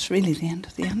 And that's really the end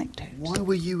of the anecdote. Why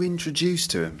were you introduced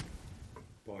to him?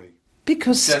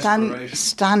 Because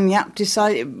Stan Yap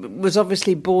was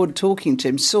obviously bored talking to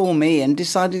him, saw me and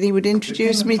decided he would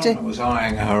introduce me to... I was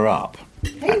eyeing her up,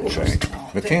 actually.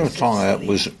 The King of Tonga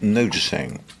was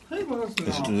noticing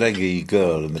this leggy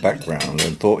girl in the background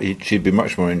and thought she'd be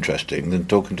much more interesting than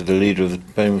talking to the leader of the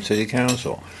Birmingham City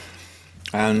Council.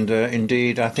 And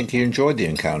indeed, I think he enjoyed the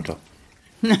encounter.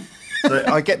 So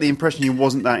I get the impression he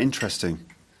wasn't that interesting.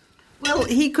 Well,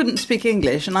 he couldn't speak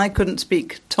English and I couldn't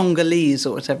speak Tongolese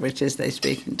or whatever it is they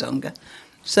speak in Tonga.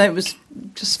 So it was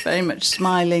just very much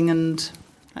smiling and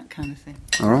that kind of thing.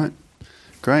 All right.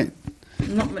 Great.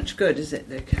 Not much good, is it,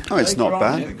 Luke? Oh, it's not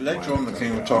bad. Later on, the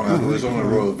King of Tonga, who was on a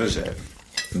royal visit,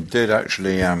 did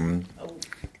actually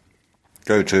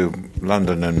go to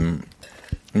London and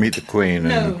meet the Queen.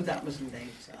 No, that was later.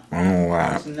 And all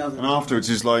that. And afterwards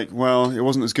he's like, well, it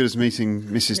wasn't as good as meeting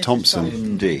Mrs. Thompson.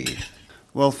 Indeed.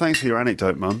 Well, thanks for your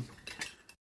anecdote, Mum.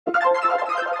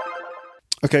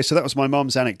 Okay, so that was my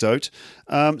mum's anecdote.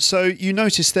 So you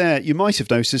noticed there, you might have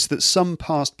noticed that some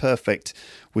past perfect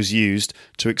was used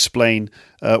to explain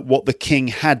what the king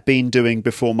had been doing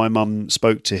before my mum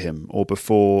spoke to him or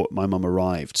before my mum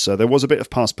arrived. So there was a bit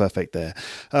of past perfect there.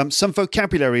 Some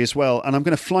vocabulary as well, and I'm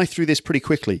going to fly through this pretty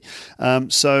quickly.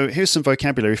 So here's some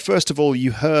vocabulary. First of all,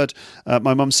 you heard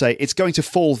my mum say, it's going to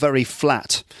fall very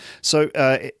flat. So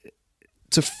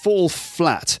to fall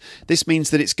flat, this means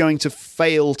that it's going to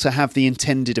fail to have the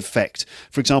intended effect.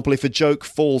 For example, if a joke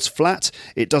falls flat,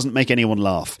 it doesn't make anyone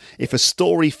laugh. If a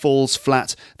story falls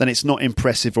flat, then it's not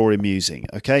impressive or amusing,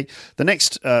 okay? The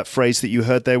next phrase that you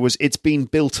heard there was, it's been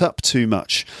built up too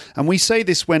much. And we say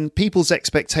this when people's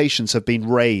expectations have been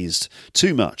raised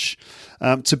too much.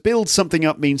 To build something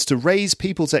up means to raise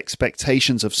people's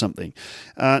expectations of something.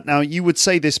 Now, you would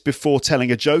say this before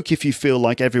telling a joke if you feel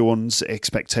like everyone's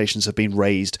expectations have been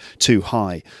raised too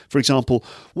high. For example,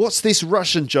 what's this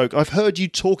Russian joke? I've heard you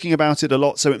talking about it a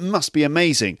lot, so it must be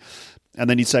amazing. And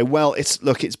then you'd say, well, it's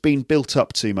been built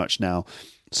up too much now.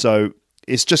 So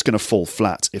it's just going to fall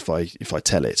flat if I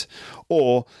tell it.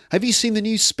 Or, have you seen the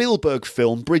new Spielberg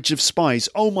film, Bridge of Spies?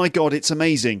 Oh my God, it's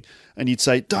amazing. And you'd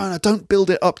say, don't build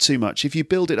it up too much. If you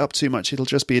build it up too much, it'll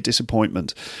just be a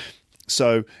disappointment.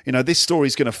 So, this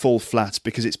story's going to fall flat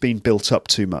because it's been built up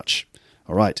too much.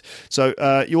 All right. So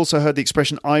you also heard the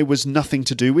expression, I was nothing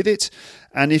to do with it.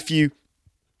 And if you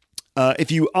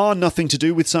are nothing to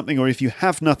do with something, or if you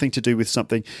have nothing to do with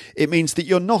something, it means that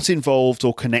you're not involved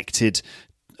or connected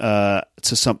to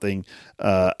something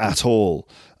at all.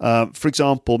 For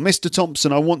example, Mr.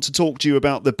 Thompson, I want to talk to you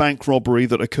about the bank robbery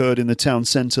that occurred in the town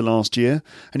centre last year.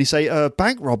 And you say,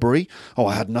 bank robbery? Oh,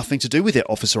 I had nothing to do with it,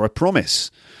 officer, I promise.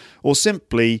 Or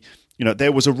simply,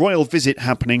 there was a royal visit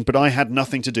happening, but I had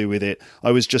nothing to do with it. I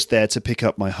was just there to pick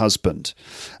up my husband.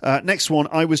 Next one,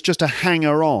 I was just a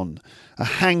hanger-on. A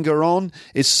hanger-on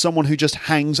is someone who just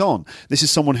hangs on. This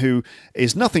is someone who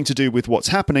is nothing to do with what's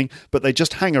happening, but they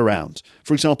just hang around.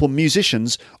 For example,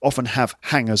 musicians often have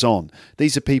hangers-on.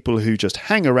 These are people who just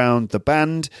hang around the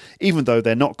band, even though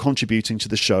they're not contributing to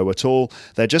the show at all.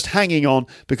 They're just hanging on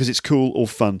because it's cool or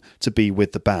fun to be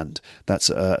with the band. That's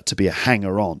to be a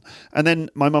hanger-on. And then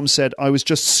my mum said, I was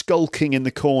just skulking in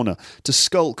the corner. To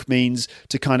skulk means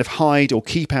to kind of hide or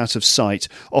keep out of sight,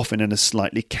 often in a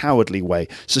slightly cowardly way.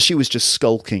 So she was just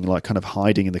skulking, like kind of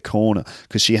hiding in the corner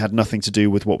because she had nothing to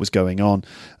do with what was going on.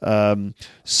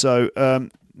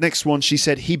 Next one, she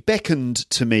said, he beckoned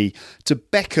to me. To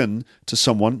beckon to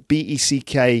someone,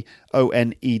 Beckoned,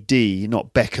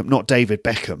 not Beckham, not David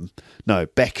Beckham. No,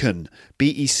 beckon,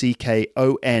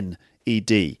 Beckoned.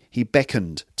 He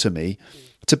beckoned to me.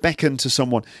 To beckon to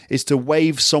someone is to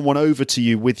wave someone over to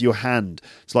you with your hand.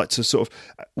 It's like to sort of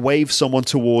wave someone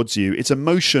towards you. It's a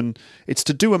motion. It's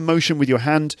to do a motion with your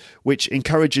hand, which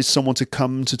encourages someone to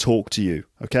come to talk to you.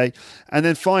 Okay. And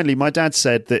then finally, my dad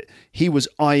said that he was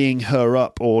eyeing her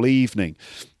up all evening.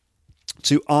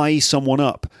 To eye someone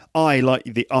up. Eye, like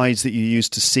the eyes that you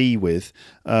used to see with.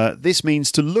 This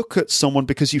means to look at someone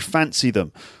because you fancy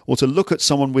them, or to look at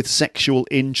someone with sexual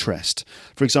interest.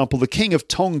 For example, the King of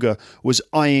Tonga was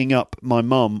eyeing up my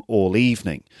mum all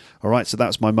evening. All right, so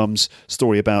that's my mum's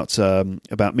story about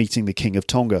meeting the King of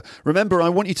Tonga. Remember, I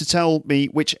want you to tell me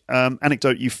which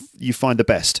anecdote you find the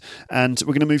best. And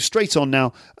we're going to move straight on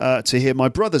now to hear my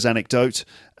brother's anecdote.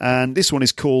 And this one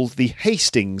is called the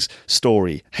Hastings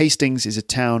story. Hastings is a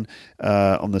town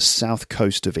on the south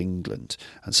coast of England.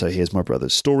 And so here's my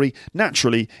brother's story.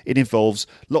 Naturally, it involves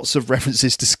lots of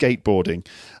references to skateboarding.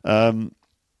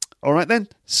 All right, then.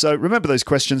 So remember those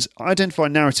questions. Identify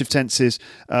narrative tenses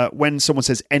when someone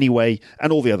says anyway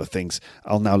and all the other things.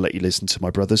 I'll now let you listen to my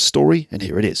brother's story, and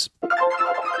here it is.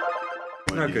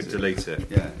 No good, delete it.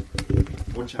 Yeah.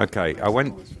 Okay, I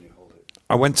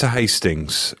went to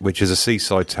Hastings, which is a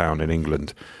seaside town in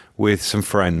England, with some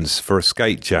friends for a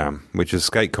skate jam, which is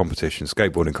a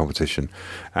skateboarding competition.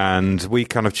 And we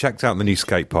kind of checked out the new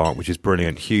skate park, which is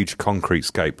brilliant, huge concrete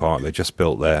skate park they just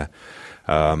built there.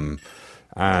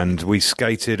 And we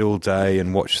skated all day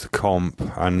and watched the comp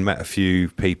and met a few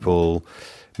people,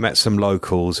 met some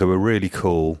locals who were really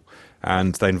cool.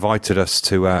 And they invited us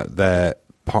to their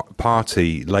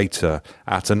party later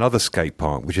at another skate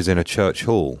park, which is in a church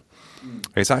hall.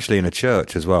 It's actually in a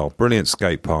church as well. Brilliant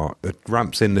skate park. The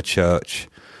ramp's in the church.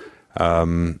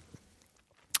 They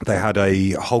had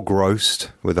a hog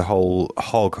roast with a whole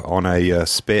hog on a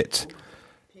spit.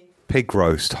 Pig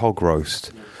roast, hog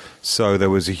roast. So there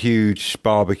was a huge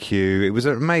barbecue. It was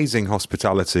an amazing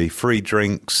hospitality. Free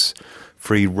drinks,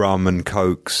 free rum and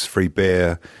cokes, free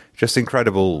beer. Just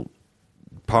incredible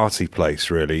party place,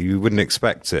 really. You wouldn't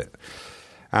expect it.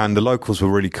 And the locals were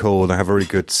really cool. They have a really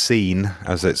good scene,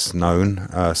 as it's known,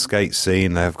 skate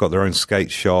scene. They've got their own skate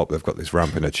shop. They've got this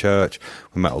ramp in a church.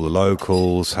 We met all the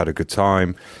locals, had a good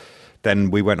time.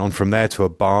 Then we went on from there to a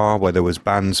bar where there was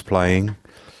bands playing.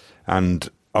 And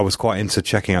I was quite into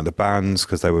checking out the bands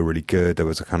because they were really good. There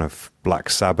was a kind of Black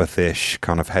Sabbath-ish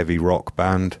kind of heavy rock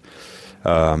band,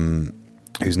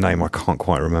 whose name I can't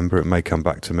quite remember. It may come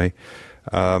back to me.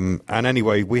 And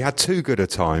anyway, we had too good a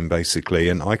time, basically,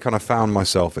 and I kind of found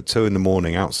myself at 2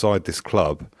 a.m. outside this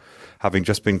club, having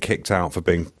just been kicked out for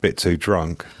being a bit too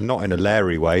drunk. Not in a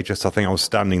Larry way, just I think I was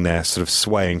standing there sort of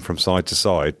swaying from side to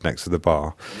side next to the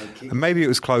bar. And maybe it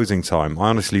was closing time. I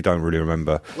honestly don't really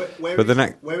remember.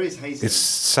 Where is Hastings? It's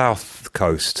south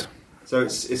coast. So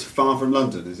it's far from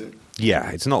London, is it?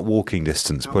 Yeah, it's not walking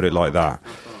distance, put it like that.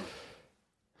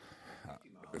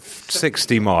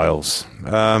 60 miles.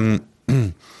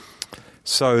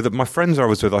 So that my friends I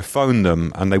was with, I phoned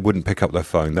them and they wouldn't pick up their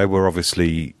phone. They were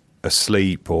obviously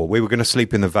asleep, or we were going to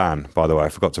sleep in the van, by the way. I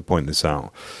forgot to point this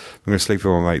out. We were going to sleep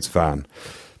in my mate's van.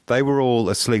 They were all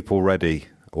asleep already,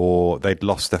 or they'd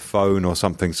lost their phone or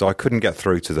something, so I couldn't get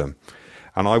through to them.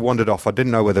 And I wandered off. I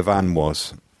didn't know where the van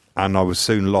was, and I was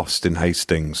soon lost in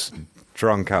Hastings,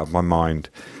 drunk out of my mind,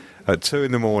 at 2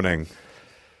 a.m.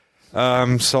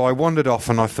 So I wandered off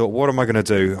and I thought, what am I going to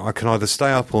do? I can either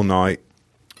stay up all night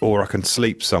or I can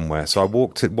sleep somewhere. So I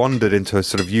wandered into a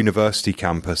sort of university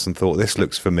campus and thought, this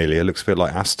looks familiar, looks a bit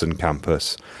like Aston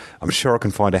campus. I'm sure I can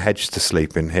find a hedge to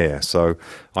sleep in here. So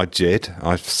I did.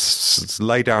 I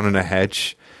lay down in a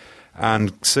hedge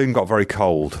and soon got very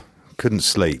cold. Couldn't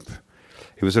sleep.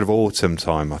 It was sort of autumn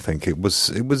time, I think. It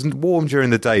was warm during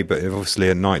the day, but obviously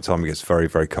at night time it gets very,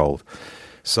 very cold.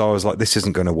 So I was like, this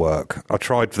isn't going to work. I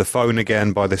tried the phone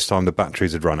again. By this time, the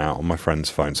batteries had run out on my friend's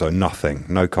phone, so nothing,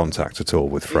 no contact at all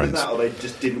with friends. Either that, or they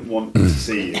just didn't want to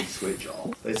see you switch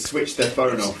off. They switched their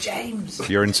phone off. James.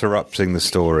 You're interrupting the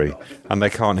story, and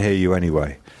they can't hear you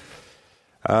anyway.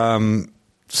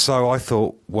 So I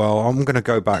thought, well, I'm going to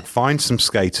go back, find some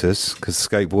skaters, because the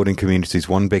skateboarding community is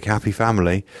one big happy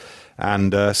family,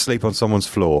 and sleep on someone's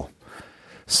floor.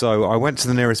 So I went to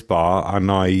the nearest bar,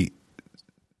 and I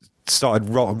started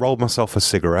rolled myself a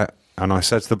cigarette, and I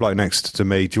said to the bloke next to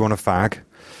me, do you want a fag?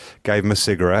 Gave him a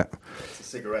cigarette. It's a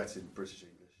cigarette in British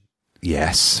English.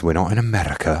 Yes, we're not in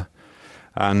America.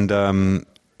 And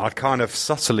I kind of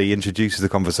subtly introduced to the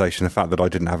conversation the fact that I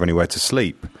didn't have anywhere to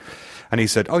sleep. And he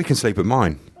said, oh, you can sleep at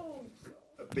mine.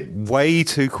 Way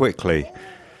too quickly.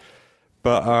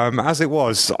 But as it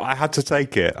was, I had to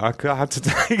take it. I had to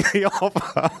take the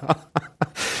offer.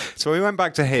 So we went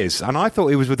back to his, and I thought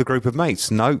he was with a group of mates.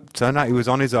 Nope, turned out he was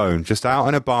on his own, just out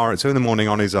in a bar at 2 a.m.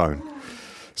 on his own.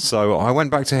 So I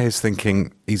went back to his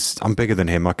thinking, I'm bigger than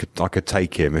him, I could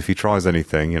take him. If he tries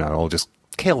anything, I'll just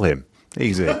kill him.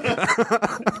 Easy. So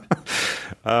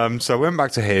I went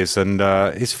back to his, and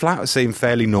his flat seemed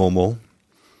fairly normal.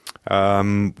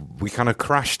 We kind of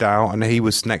crashed out, and he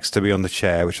was next to me on the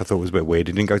chair, which I thought was a bit weird.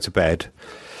 He didn't go to bed.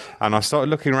 And I started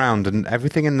looking around, and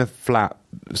everything in the flat,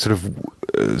 sort of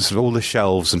all the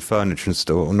shelves and furniture and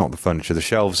stuff, or not the furniture, the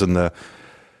shelves and the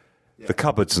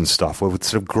cupboards and stuff were with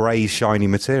sort of grey, shiny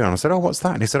material. And I said, oh, what's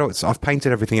that? And he said, oh, I've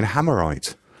painted everything in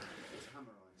Hammerite.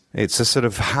 It's a sort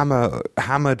of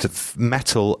hammered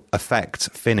metal effect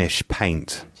finish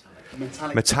paint.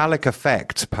 Metallic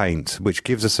effect paint, which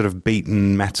gives a sort of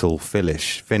beaten metal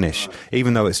finish,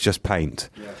 even though it's just paint.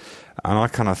 Yeah. And I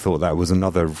kind of thought that was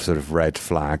another sort of red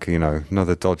flag,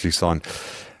 another dodgy sign.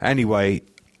 Anyway,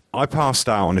 I passed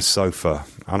out on his sofa,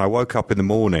 and I woke up in the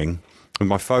morning with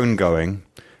my phone going,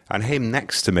 and him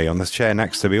next to me, on the chair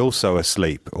next to me, also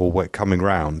asleep, or coming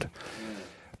round.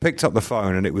 Picked up the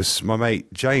phone, and it was my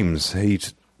mate James.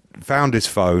 He'd found his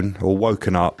phone, or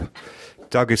woken up,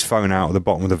 dug his phone out of the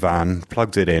bottom of the van,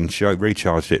 plugged it in,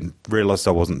 recharged it, and realised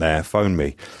I wasn't there, phoned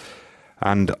me.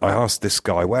 And I asked this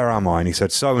guy, where am I? And he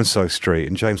said, so-and-so street.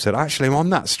 And James said, actually, I'm on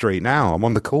that street now. I'm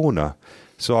on the corner.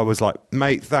 So I was like,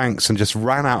 mate, thanks, and just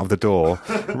ran out of the door,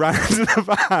 ran into the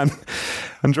van,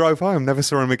 and drove home. Never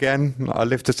saw him again. I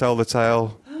lived to tell the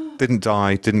tale. Didn't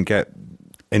die, didn't get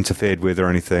interfered with or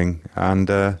anything. And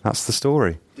that's the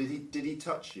story. Did he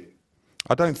touch you?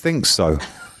 I don't think so.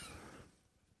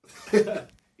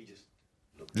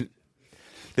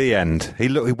 The end. He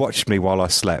watched me while I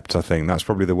slept, I think. That's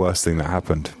probably the worst thing that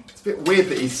happened. It's a bit weird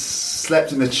that he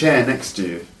slept in the chair next to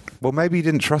you. Well, maybe he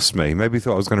didn't trust me. Maybe he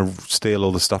thought I was going to steal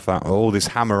all the stuff out, all this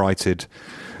Hammerited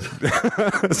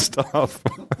stuff.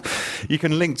 You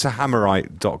can link to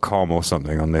Hammerite.com or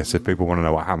something on this if people want to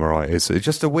know what Hammerite is. It's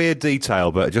just a weird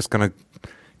detail, but it just kind of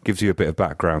gives you a bit of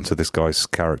background to this guy's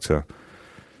character.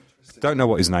 Don't know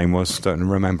what his name was. Don't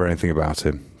remember anything about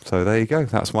him. So there you go.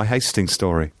 That's my Hastings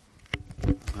story.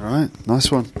 All right,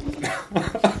 nice one.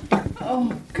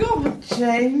 Oh God,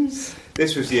 James.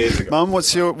 This was years ago. Mum,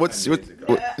 what's your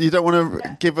you don't want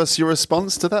to give us your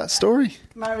response to that story?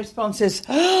 My response is,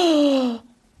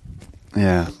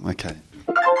 Yeah, okay.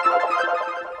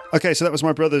 Okay, so that was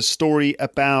my brother's story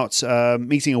about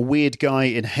meeting a weird guy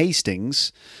in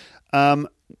Hastings.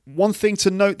 One thing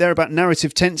to note there about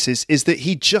narrative tenses is that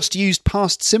he just used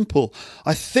past simple.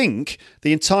 I think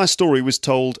the entire story was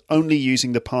told only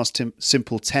using the past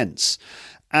simple tense.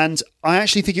 And I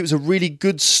actually think it was a really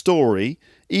good story,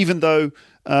 even though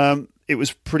it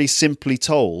was pretty simply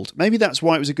told. Maybe that's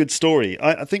why it was a good story.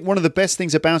 I think one of the best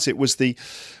things about it was the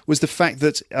fact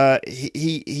that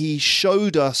he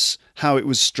showed us how it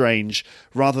was strange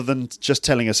rather than just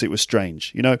telling us it was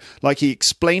strange. You know, like he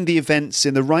explained the events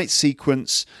in the right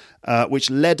sequence, which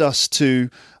led us to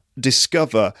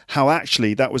discover how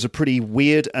actually that was a pretty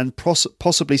weird and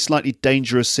possibly slightly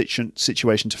dangerous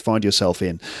situation to find yourself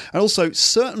in. And also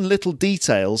certain little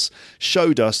details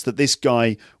showed us that this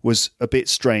guy was a bit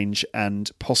strange and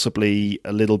possibly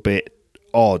a little bit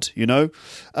odd, you know.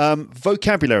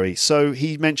 Vocabulary. So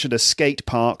he mentioned a skate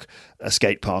park. A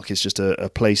skate park is just a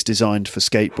place designed for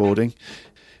skateboarding.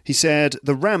 He said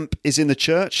the ramp is in the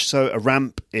church, so a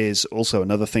ramp is also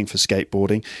another thing for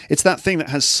skateboarding. It's that thing that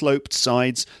has sloped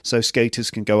sides so skaters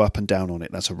can go up and down on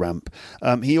it. That's a ramp.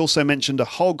 He also mentioned a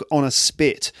hog on a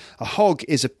spit. A hog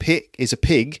is a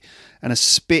pig, and a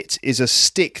spit is a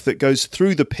stick that goes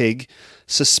through the pig,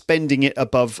 suspending it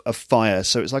above a fire.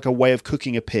 So it's like a way of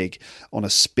cooking a pig on a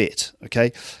spit.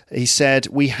 Okay. He said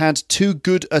we had too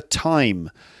good a time.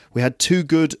 We had too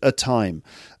good a time.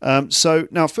 So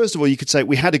now, first of all, you could say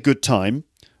we had a good time,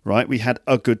 right? We had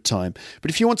a good time. But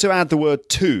if you want to add the word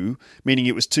too, meaning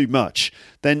it was too much,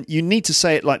 then you need to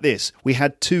say it like this. We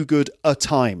had too good a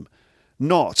time,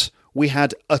 not we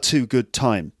had a too good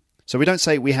time. So we don't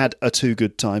say we had a too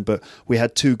good time, but we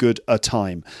had too good a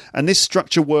time. And this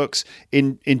structure works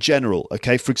in general,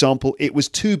 okay? For example, it was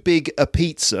too big a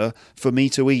pizza for me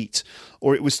to eat,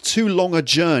 or it was too long a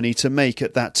journey to make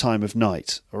at that time of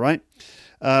night, all right?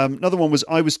 Another one was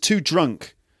I was too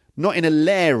drunk, not in a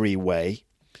leery way.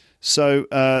 So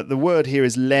the word here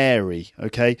is leery,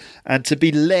 okay? And to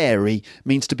be leery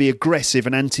means to be aggressive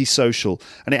and antisocial.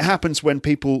 And it happens when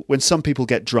some people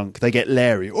get drunk, they get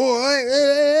leery. Oh,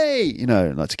 hey, you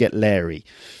know, like to get leery.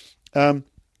 And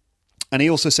he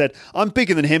also said, I'm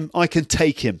bigger than him, I can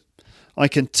take him. I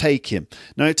can take him.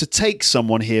 Now, to take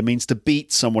someone here means to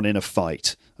beat someone in a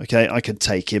fight, okay? I can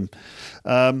take him.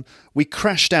 We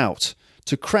crashed out.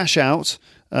 To crash out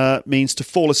means to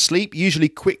fall asleep, usually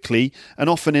quickly, and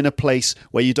often in a place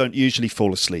where you don't usually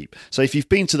fall asleep. So if you've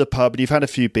been to the pub and you've had a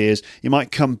few beers, you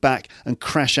might come back and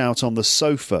crash out on the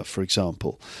sofa, for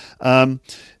example.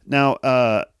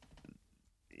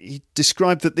 He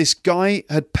described that this guy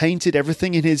had painted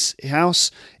everything in his house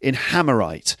in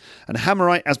hammerite. And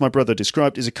hammerite, as my brother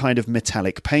described, is a kind of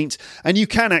metallic paint. And you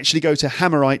can actually go to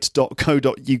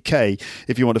hammerite.co.uk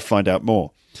if you want to find out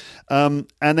more. And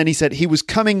then he said he was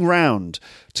coming round.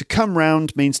 To come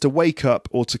round means to wake up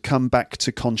or to come back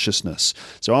to consciousness.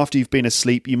 So after you've been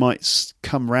asleep, you might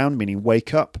come round, meaning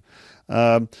wake up.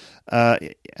 And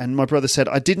my brother said,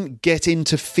 I didn't get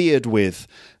interfered with.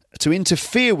 To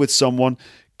interfere with someone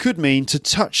could mean to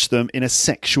touch them in a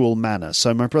sexual manner.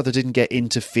 So my brother didn't get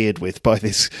interfered with by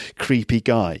this creepy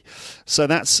guy. So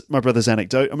that's my brother's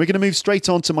anecdote. And we're going to move straight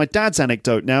on to my dad's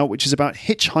anecdote now, which is about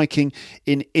hitchhiking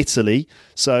in Italy.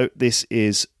 So this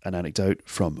is an anecdote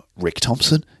from Rick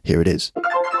Thompson. Here it is.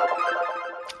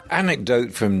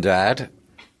 Anecdote from Dad.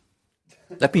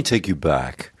 Let me take you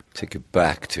back. Take you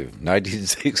back to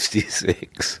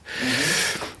 1966.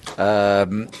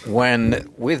 When,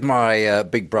 with my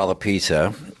big brother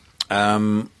Peter,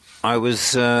 I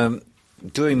was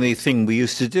doing the thing we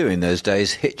used to do in those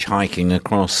days, hitchhiking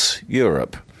across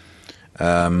Europe.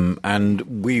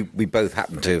 And we both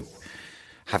happened to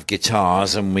have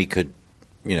guitars, and we could,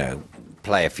 you know,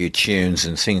 play a few tunes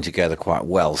and sing together quite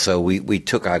well. So we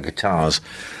took our guitars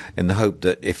in the hope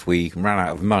that if we ran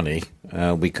out of money,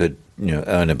 we could, you know,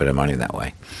 earn a bit of money that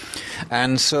way.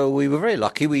 And so we were very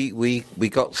lucky. We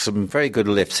got some very good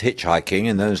lifts hitchhiking.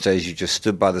 In those days, you just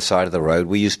stood by the side of the road.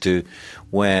 We used to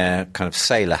wear kind of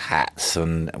sailor hats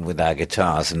and with our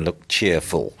guitars and look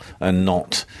cheerful and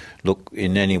not look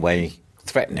in any way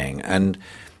threatening. And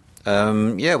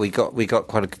we got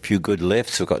quite a few good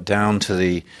lifts. We got down to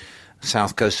the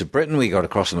south coast of Britain. We got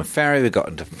across on a ferry. We got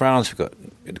into France. We got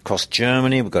across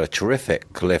Germany. We got a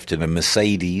terrific lift in a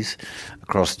Mercedes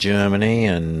across Germany,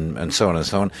 and so on and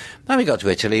so on. Then we got to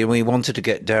Italy, and we wanted to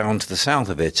get down to the south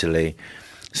of Italy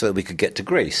so that we could get to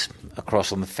Greece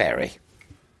across on the ferry.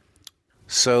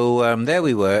 So there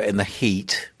we were in the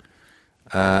heat,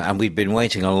 and we'd been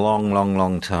waiting a long, long,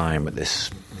 long time at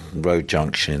this road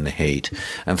junction in the heat.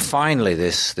 And finally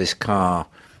this car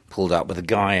pulled up with a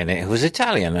guy in it who was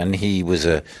Italian, and he was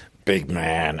a big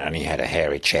man, and he had a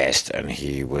hairy chest, and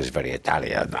he was very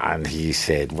Italian, and he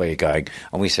said, "Where are you going?"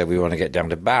 And we said, "We want to get down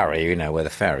to Bari, where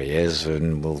the ferry is,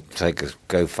 and we'll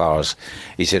go far as..."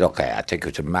 He said, "Okay, I'll take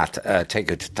you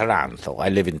to Taranto. I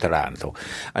live in Taranto."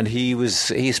 And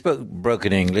he spoke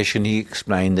broken English, and he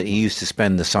explained that he used to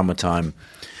spend the summertime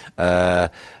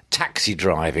taxi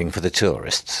driving for the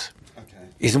tourists.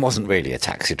 He wasn't really a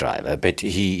taxi driver, but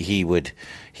he would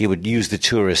use the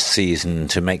tourist season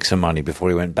to make some money before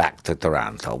he went back to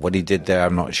Taranto. What he did there,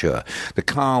 I'm not sure. The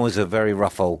car was a very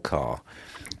rough old car,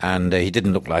 and he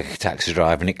didn't look like a taxi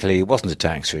driver, and it clearly wasn't a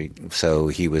taxi, so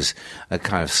he was a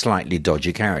kind of slightly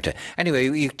dodgy character.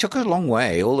 Anyway, he took us a long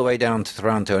way, all the way down to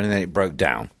Taranto, and then it broke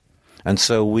down. And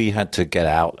so we had to get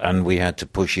out, and we had to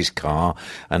push his car,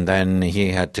 and then he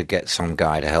had to get some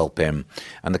guy to help him,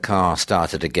 and the car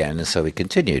started again, and so we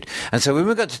continued. And so when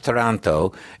we got to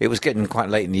Taranto, it was getting quite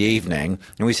late in the evening,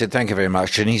 and we said, "Thank you very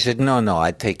much," and he said, No,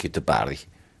 I'd take you to Bari.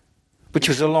 Which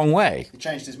was a long way. He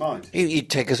changed his mind. He'd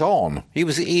take us on.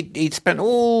 He'd spent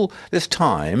all this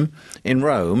time in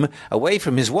Rome, away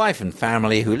from his wife and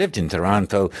family who lived in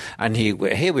Taranto, and here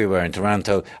we were in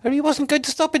Taranto, and he wasn't going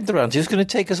to stop in Taranto. He was going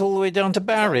to take us all the way down to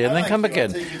Bari and then come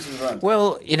again.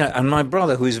 Well, and my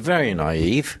brother, who is very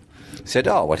naive, said,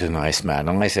 "Oh, what a nice man."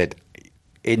 And I said,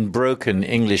 in broken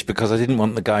English, because I didn't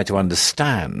want the guy to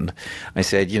understand, I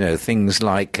said, things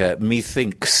like,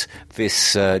 "Methinks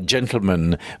this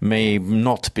gentleman may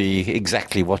not be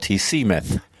exactly what he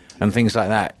seemeth," and things like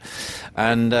that.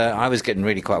 And I was getting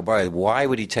really quite worried. Why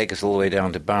would he take us all the way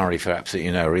down to Bari for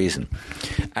absolutely no reason?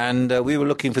 And we were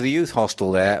looking for the youth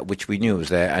hostel there, which we knew was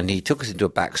there, and he took us into a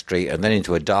back street, and then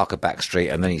into a darker back street,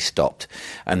 and then he stopped.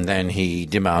 And then he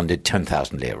demanded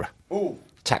 10,000 lira. Ooh.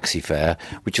 Taxi fare,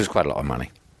 which was quite a lot of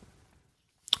money.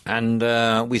 And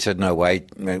we said, no way,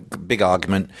 big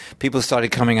argument. People started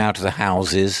coming out of the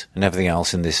houses and everything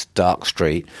else in this dark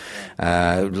street.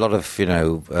 A lot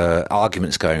of,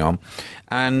 arguments going on.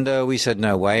 And we said,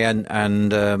 no way.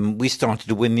 And we started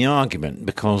to win the argument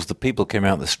because the people came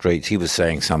out the streets. He was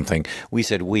saying something. We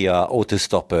said, "We are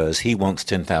autostoppers. He wants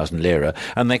 10,000 lira."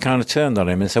 And they kind of turned on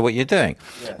him and said, "What are you doing?"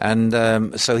 Yeah.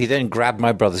 And so he then grabbed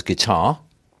my brother's guitar.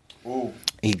 Ooh.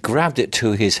 He grabbed it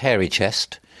to his hairy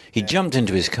chest. He jumped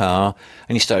into his car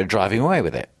and he started driving away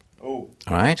with it. Oh.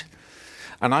 All right?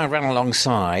 And I ran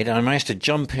alongside and I managed to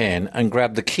jump in and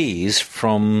grab the keys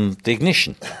from the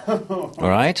ignition. All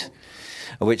right?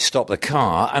 Which stopped the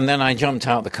car. And then I jumped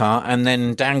out the car and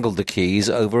then dangled the keys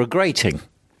over a grating.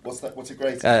 What's that? What's a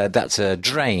grating? That's a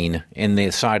drain in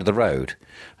the side of the road.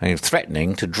 And he was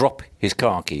threatening to drop his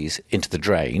car keys into the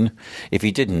drain if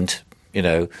he didn't,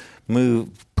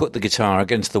 put the guitar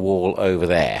against the wall over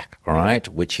there, all right,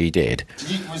 which he did.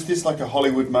 Was this like a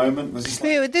Hollywood moment?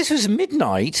 This was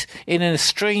midnight in a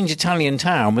strange Italian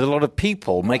town with a lot of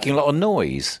people making a lot of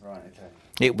noise. Right, okay.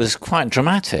 It was quite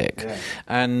dramatic. Yeah.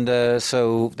 And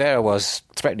so there I was,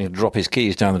 threatening to drop his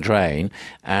keys down the drain,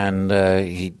 and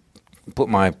he put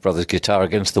my brother's guitar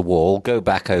against the wall, go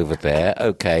back over there,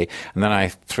 okay, and then I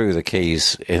threw the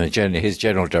keys in his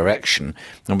general direction,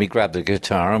 and we grabbed the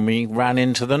guitar and we ran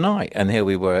into the night, and here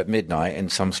we were at midnight in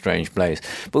some strange place.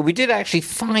 But we did actually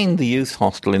find the youth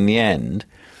hostel in the end.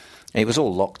 It was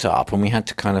all locked up, and we had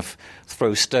to kind of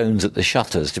throw stones at the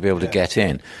shutters to be able to get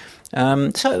in.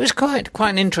 So it was quite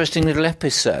an interesting little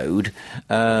episode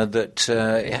that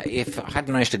if I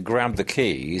hadn't managed to grab the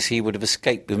keys, he would have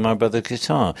escaped with my brother's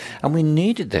guitar. And we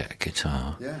needed that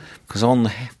guitar because on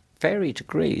the ferry to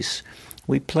Greece,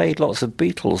 we played lots of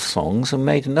Beatles songs and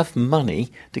made enough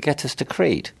money to get us to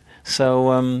Crete.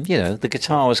 So, the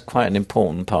guitar was quite an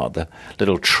important part of the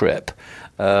little trip.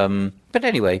 But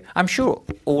anyway, I'm sure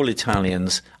all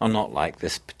Italians are not like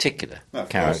this particular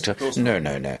character. Of course not.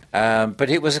 No. But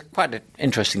it was quite an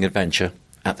interesting adventure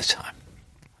at the time.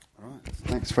 All right.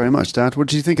 Thanks very much, Dad. What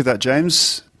do you think of that,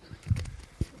 James?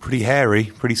 Pretty hairy,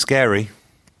 pretty scary.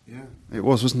 Yeah, it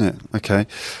was, wasn't it? Okay.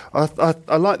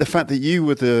 I like the fact that you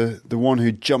were the one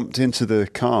who jumped into the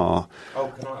car.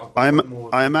 Oh,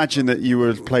 I imagine that you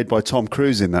were played by Tom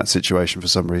Cruise in that situation for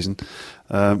some reason,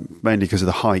 mainly because of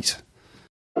the height.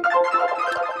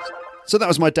 So that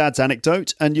was my dad's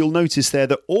anecdote, and you'll notice there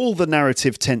that all the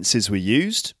narrative tenses were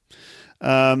used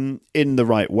in the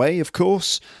right way, of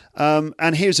course.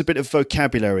 And here's a bit of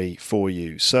vocabulary for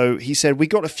you. So he said, we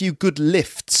got a few good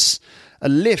lifts. A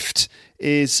lift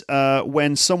is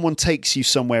when someone takes you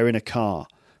somewhere in a car.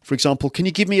 For example, can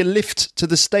you give me a lift to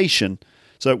the station?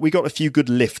 So we got a few good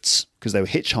lifts because they were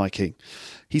hitchhiking.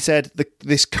 He said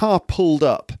this car pulled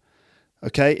up.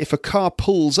 Okay, if a car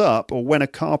pulls up, or when a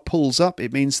car pulls up,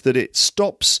 it means that it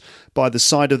stops by the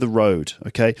side of the road.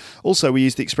 Okay. Also, we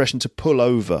use the expression to pull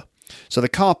over. So the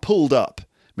car pulled up,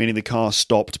 meaning the car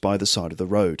stopped by the side of the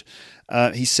road.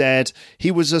 He said he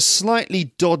was a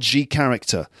slightly dodgy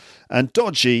character, and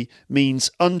dodgy means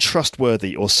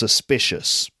untrustworthy or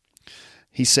suspicious.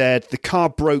 He said the car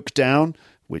broke down,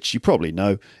 which you probably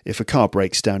know. If a car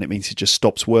breaks down, it means it just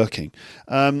stops working.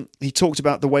 He talked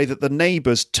about the way that the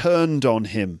neighbours turned on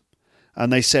him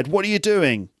and they said, "What are you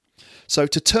doing?" So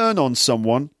to turn on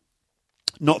someone,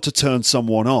 not to turn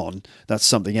someone on, that's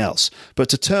something else. But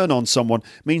to turn on someone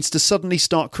means to suddenly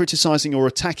start criticising or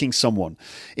attacking someone.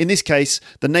 In this case,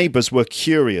 the neighbours were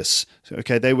curious.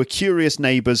 Okay, they were curious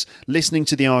neighbours listening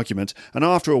to the argument, and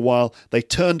after a while, they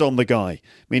turned on the guy,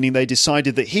 meaning they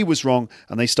decided that he was wrong,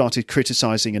 and they started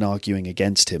criticising and arguing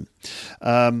against him.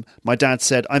 My dad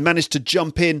said, "I managed to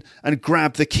jump in and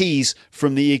grab the keys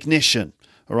from the ignition."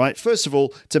 All right. First of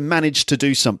all, to manage to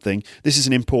do something, this is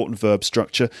an important verb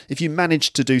structure. If you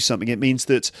managed to do something, it means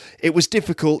that it was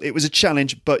difficult, it was a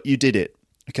challenge, but you did it.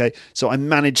 Okay. So I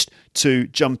managed to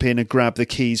jump in and grab the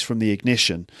keys from the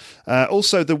ignition.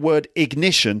 Also, the word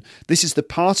ignition, this is the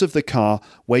part of the car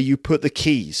where you put the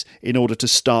keys in order to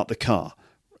start the car.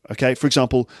 Okay. For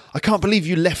example, "I can't believe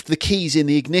you left the keys in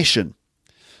the ignition."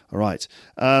 All right.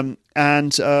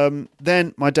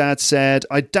 Then my dad said,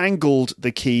 "I dangled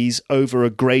the keys over a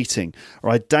grating," or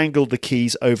 "I dangled the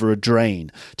keys over a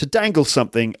drain." To dangle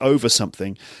something over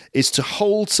something is to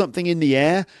hold something in the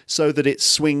air so that it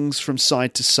swings from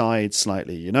side to side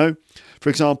slightly, you know? For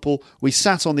example, "We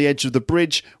sat on the edge of the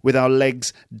bridge with our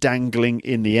legs dangling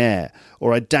in the air,"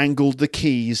 or "I dangled the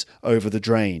keys over the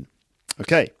drain."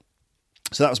 Okay.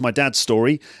 So that was my dad's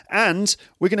story. And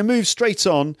we're going to move straight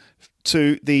on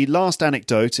to the last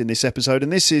anecdote in this episode,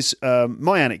 and this is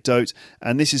my anecdote,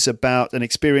 and this is about an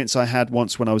experience I had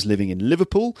once when I was living in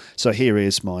Liverpool. So here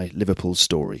is my Liverpool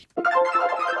story.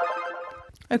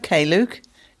 Okay, Luke,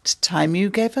 it's time you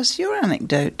gave us your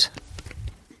anecdote.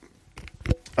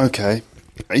 Okay,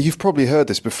 you've probably heard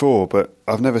this before, but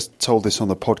I've never told this on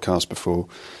the podcast before.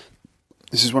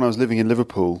 This is when I was living in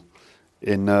Liverpool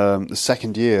in the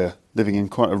second year, living in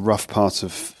quite a rough part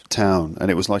of town, and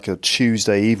it was like a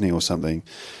Tuesday evening or something,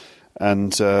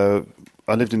 and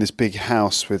I lived in this big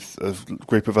house with a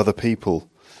group of other people,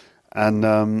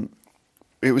 and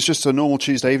it was just a normal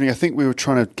Tuesday evening. I think we were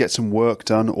trying to get some work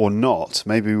done, or not.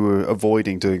 Maybe we were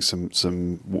avoiding doing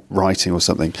some writing or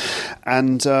something,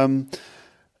 and there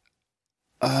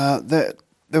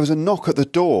was a knock at the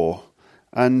door,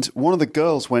 and one of the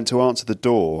girls went to answer the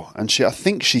door, and I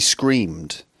think she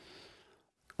screamed.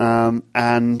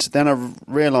 And then I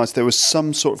realised there was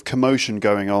some sort of commotion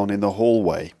going on in the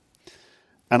hallway.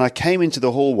 And I came into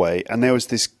the hallway, and there was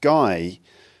this guy.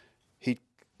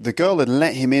 The girl had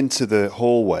let him into the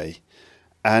hallway,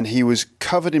 and he was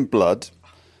covered in blood,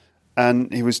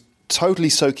 and he was totally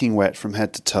soaking wet from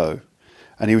head to toe,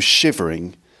 and he was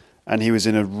shivering, and he was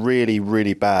in a really,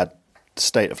 really bad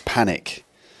state of panic.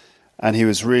 And he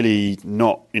was really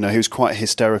not, he was quite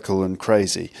hysterical and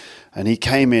crazy. And he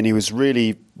came in, he was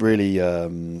really, really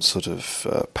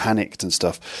panicked and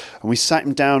stuff. And we sat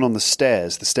him down on the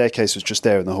stairs. The staircase was just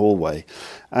there in the hallway.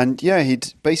 And yeah,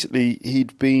 he'd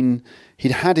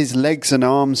had his legs and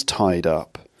arms tied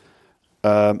up.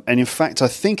 And in fact, I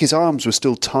think his arms were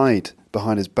still tied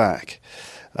behind his back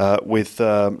with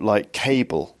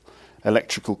cable,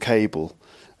 electrical cable.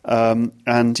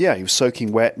 And yeah, he was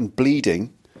soaking wet and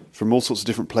bleeding from all sorts of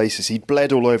different places. He'd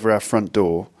bled all over our front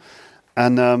door.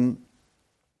 And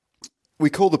we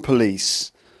called the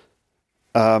police,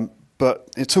 but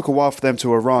it took a while for them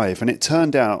to arrive. And it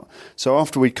turned out, so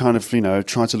after we'd kind of,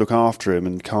 tried to look after him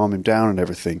and calm him down and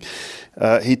everything,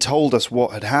 he told us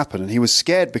what had happened. And he was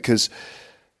scared because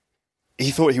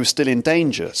he thought he was still in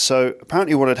danger. So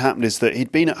apparently what had happened is that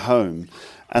he'd been at home,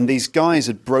 and these guys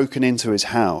had broken into his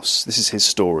house. This is his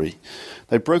story.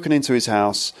 They'd broken into his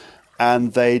house,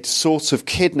 and they'd sort of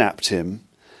kidnapped him,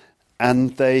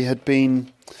 and they had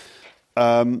been,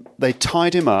 they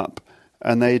tied him up,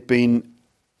 and they'd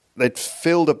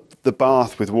filled up the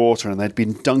bath with water, and they'd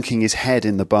been dunking his head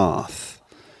in the bath.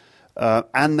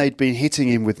 And they'd been hitting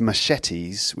him with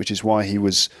machetes, which is why he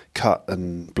was cut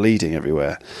and bleeding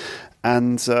everywhere.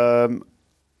 And,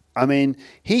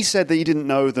 he said that he didn't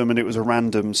know them and it was a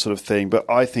random sort of thing, but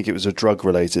I think it was a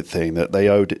drug-related thing, that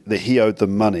he owed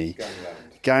them money.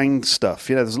 gang stuff.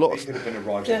 There's a lot He could have been a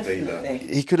rival dealer.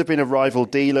 Definitely. He could have been a rival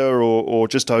dealer or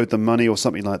just owed them money or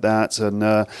something like that. And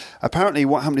apparently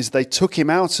what happened is they took him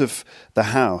out of the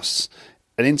house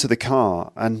and into the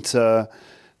car, and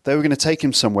they were going to take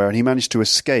him somewhere, and he managed to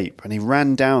escape, and he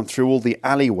ran down through all the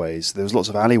alleyways. There was lots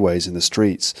of alleyways in the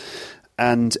streets,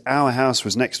 and our house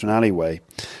was next to an alleyway,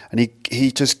 and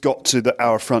he just got to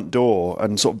our front door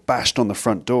and sort of bashed on the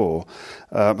front door,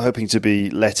 hoping to be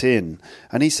let in.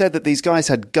 And he said that these guys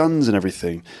had guns and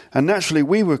everything, and naturally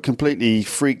we were completely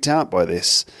freaked out by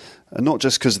this, and not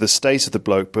just because of the state of the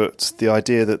bloke, but the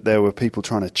idea that there were people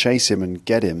trying to chase him and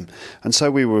get him. And so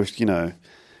we were,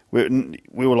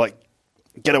 we were like,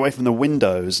 get away from the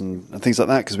windows and things like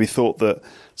that, because we thought that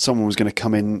someone was going to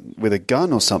come in with a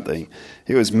gun or something.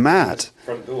 It was mad.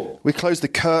 Front door. We closed the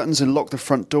curtains and locked the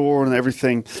front door and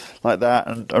everything like that,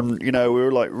 and we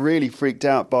were like really freaked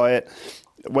out by it,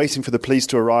 waiting for the police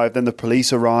to arrive. Then the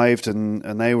police arrived, and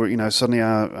they were, suddenly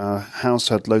our house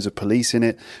had loads of police in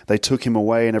it. They took him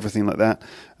away and everything like that,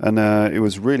 and it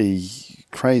was really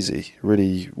crazy,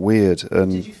 really weird.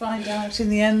 And Did you find out in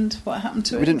the end what happened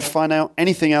to him? we didn't find out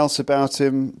anything else about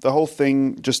him. The whole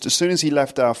thing, just as soon as he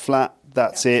left our flat,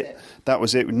 that's it. That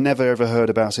was it. We never ever heard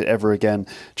about it ever again.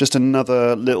 Just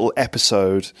another little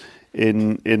episode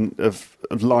of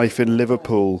life in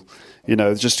Liverpool.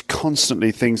 Just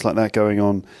constantly things like that going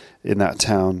on in that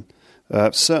town.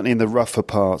 Certainly in the rougher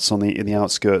parts, in the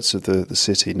outskirts of the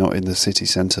city, not in the city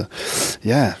centre.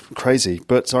 Yeah, crazy.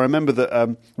 But I remember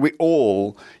that we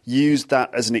all used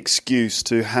that as an excuse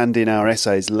to hand in our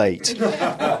essays late,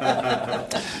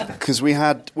 because we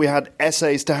had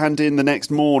essays to hand in the next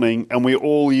morning, and we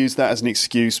all used that as an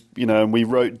excuse. And we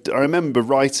wrote. I remember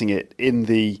writing it in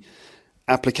the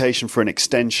application for an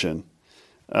extension.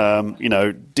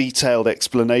 Detailed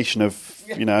explanation of,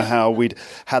 how we'd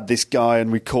had this guy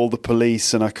and we called the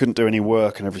police and I couldn't do any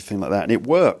work and everything like that. And it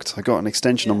worked. I got an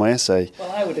extension on my essay. Well,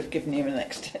 I would have given him an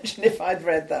extension if I'd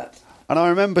read that. And I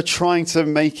remember trying to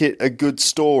make it a good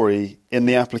story in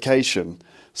the application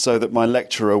so that my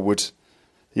lecturer would,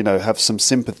 have some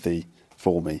sympathy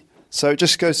for me. So it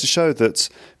just goes to show that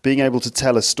being able to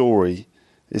tell a story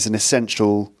is an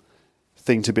essential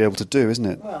thing to be able to do, isn't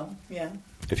it? Well, yeah.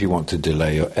 If you want to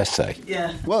delay your essay.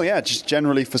 Yeah. Well, yeah, just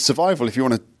generally for survival. If you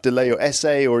want to delay your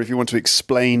essay, or if you want to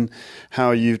explain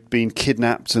how you've been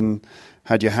kidnapped and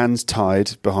had your hands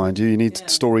tied behind you, you need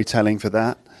storytelling for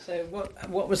that. So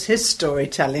what was his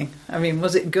storytelling? I mean,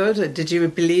 was it good? Or did you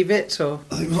believe it? Or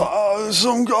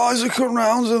Some guys have come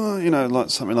round, and like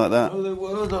something like that. Oh, they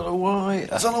were, I don't know why.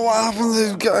 I don't know what happened.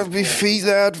 They've got me feet.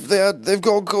 They've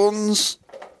got guns.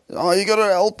 Oh, you got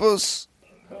to help us.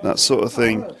 That sort of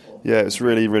thing. Yeah, it's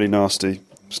really, really nasty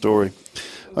story.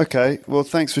 Okay, well,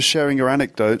 thanks for sharing your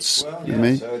anecdotes with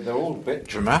me. So they're all a bit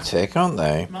dramatic, aren't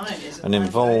they? Mine isn't. And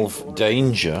involve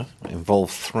danger, involve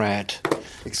threat.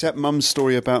 Except Mum's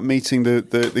story about meeting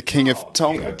the King of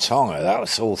Tonga. Tonga, that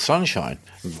was all sunshine.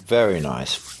 Very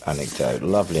nice anecdote,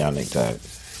 lovely anecdote.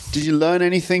 Did you learn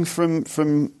anything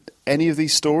from any of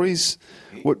these stories?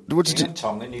 What did you?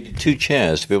 Tonga needed 2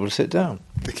 chairs to be able to sit down.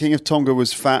 The King of Tonga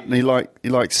was fat and he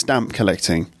liked stamp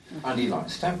collecting. And he liked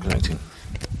stamp collecting.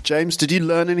 James, did you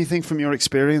learn anything from your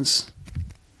experience?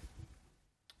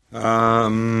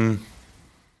 No.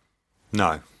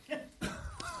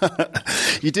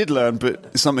 You did learn,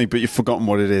 but you've forgotten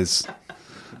what it is.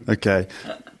 Okay.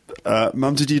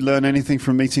 Mum, did you learn anything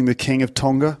from meeting the King of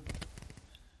Tonga?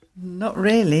 Not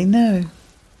really, no.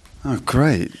 Oh,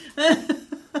 great.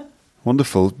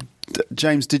 Wonderful.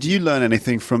 James, did you learn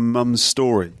anything from Mum's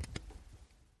story?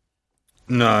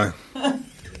 No.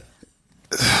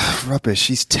 Rubbish.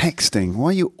 He's texting. Why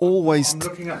are you always... I'm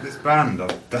looking at this band.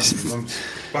 That's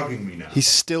bugging me now. He's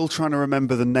still trying to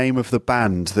remember the name of the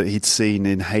band that he'd seen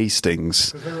in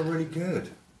Hastings. Because they were really good.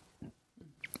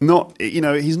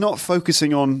 He's not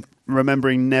focusing on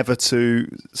remembering never to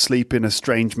sleep in a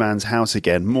strange man's house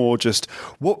again. More just,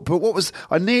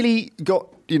 I nearly got,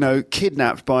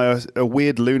 kidnapped by a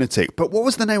weird lunatic. But what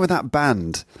was the name of that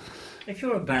band? If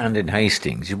you're a band in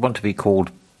Hastings, you'd want to be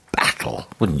called Battle,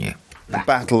 wouldn't you? The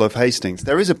Battle of Hastings.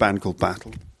 There is a band called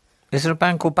Battle. Is there a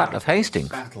band called Battle of Hastings?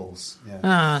 Battles, yeah.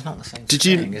 Ah, it's not the same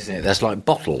thing, is it? That's like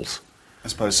bottles. I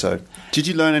suppose so. Did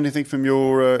you learn anything from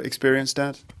your experience,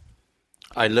 Dad?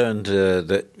 I learned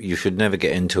that you should never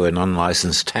get into an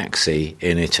unlicensed taxi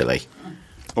in Italy.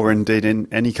 Or indeed in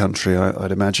any country,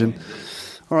 I'd imagine.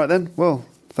 All right then, well,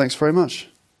 thanks very much.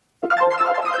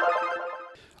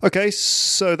 Okay,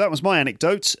 so that was my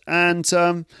anecdote, and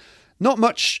not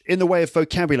much in the way of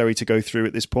vocabulary to go through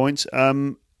at this point.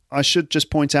 I should just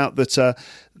point out that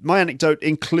my anecdote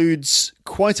includes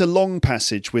quite a long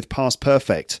passage with past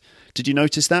perfect, Did you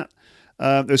notice that?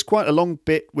 There's quite a long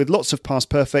bit with lots of past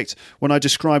perfect when I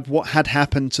described what had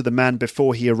happened to the man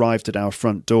before he arrived at our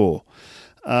front door.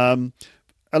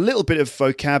 A little bit of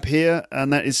vocab here,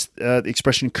 and that is the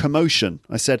expression commotion.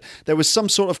 I said there was some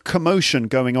sort of commotion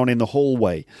going on in the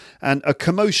hallway, and a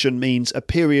commotion means a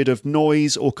period of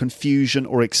noise or confusion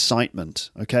or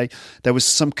excitement. Okay, there was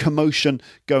some commotion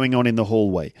going on in the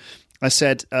hallway. I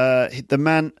said the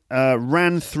man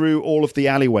ran through all of the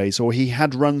alleyways, or he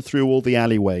had run through all the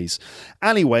alleyways.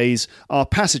 Alleyways are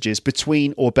passages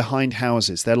between or behind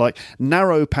houses. They're like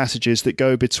narrow passages that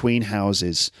go between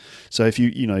houses. So if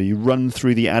you run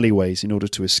through the alleyways in order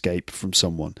to escape from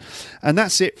someone. And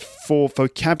that's it for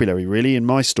vocabulary, really, in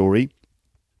my story.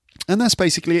 And that's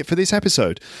basically it for this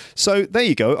episode. So there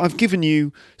you go. I've given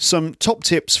you some top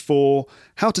tips for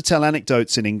how to tell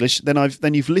anecdotes in English.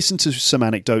 Then you've listened to some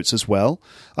anecdotes as well.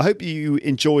 I hope you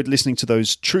enjoyed listening to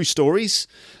those true stories.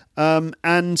 And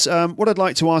what I'd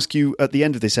like to ask you at the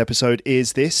end of this episode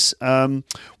is this.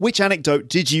 Which anecdote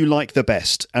did you like the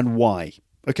best and why?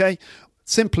 Okay?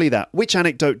 Simply that. Which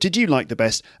anecdote did you like the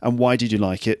best and why did you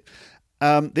like it?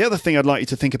 The other thing I'd like you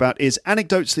to think about is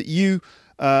anecdotes that you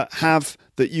have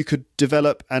that you could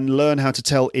develop and learn how to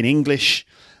tell in English.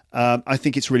 I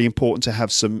think it's really important to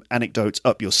have some anecdotes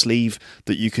up your sleeve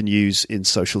that you can use in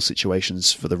social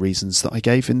situations for the reasons that I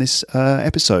gave in this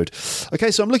episode.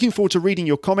 Okay, so I'm looking forward to reading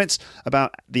your comments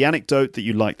about the anecdote that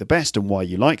you liked the best and why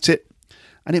you liked it.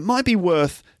 And it might be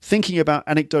worth thinking about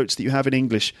anecdotes that you have in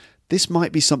English. This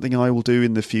might be something I will do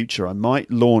in the future. I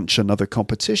might launch another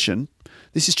competition.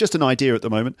 This is just an idea at the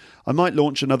moment. I might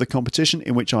launch another competition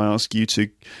in which I ask you to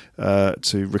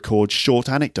record short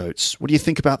anecdotes. What do you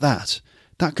think about that?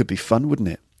 That could be fun, wouldn't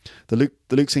it? The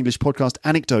Luke's English Podcast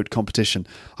anecdote competition.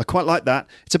 I quite like that.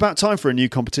 It's about time for a new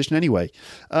competition anyway.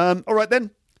 All right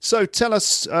then. So tell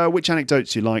us which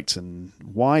anecdotes you liked and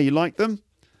why you liked them.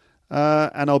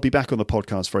 And I'll be back on the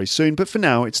podcast very soon. But for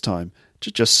now, it's time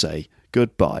to just say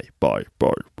goodbye. Bye.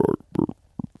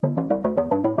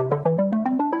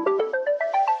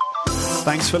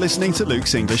 Thanks for listening to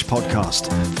Luke's English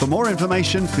Podcast. For more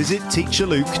information, visit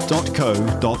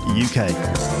teacherluke.co.uk.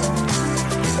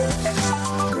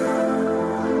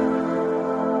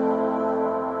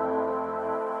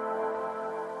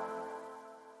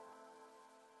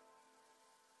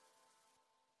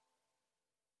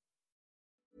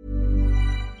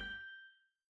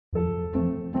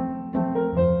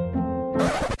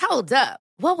 Hold up.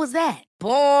 What was that?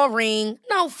 Boring.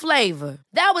 No flavor.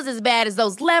 That was as bad as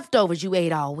those leftovers you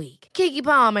ate all week. Keke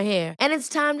Palmer here, and it's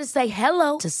time to say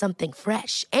hello to something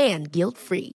fresh and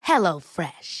guilt-free. Hello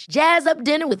Fresh. Jazz up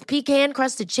dinner with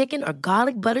pecan-crusted chicken or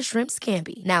garlic butter shrimp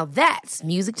scampi. Now that's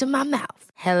music to my mouth.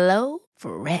 Hello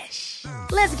Fresh.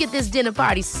 Let's get this dinner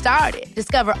party started.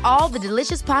 Discover all the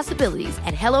delicious possibilities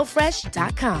at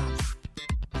HelloFresh.com.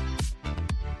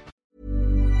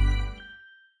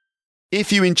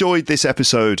 If you enjoyed this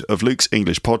episode of Luke's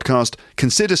English Podcast,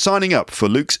 consider signing up for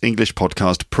Luke's English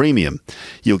Podcast Premium.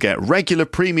 You'll get regular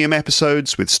premium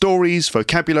episodes with stories,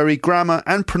 vocabulary, grammar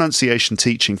and pronunciation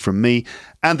teaching from me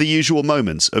and the usual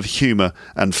moments of humour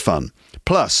and fun.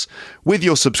 Plus, with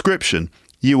your subscription,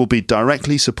 you will be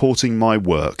directly supporting my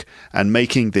work and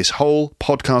making this whole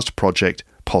podcast project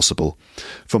possible.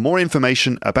 For more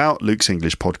information about Luke's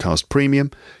English Podcast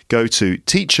Premium, go to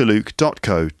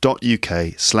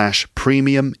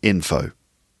teacherluke.co.uk/premium info.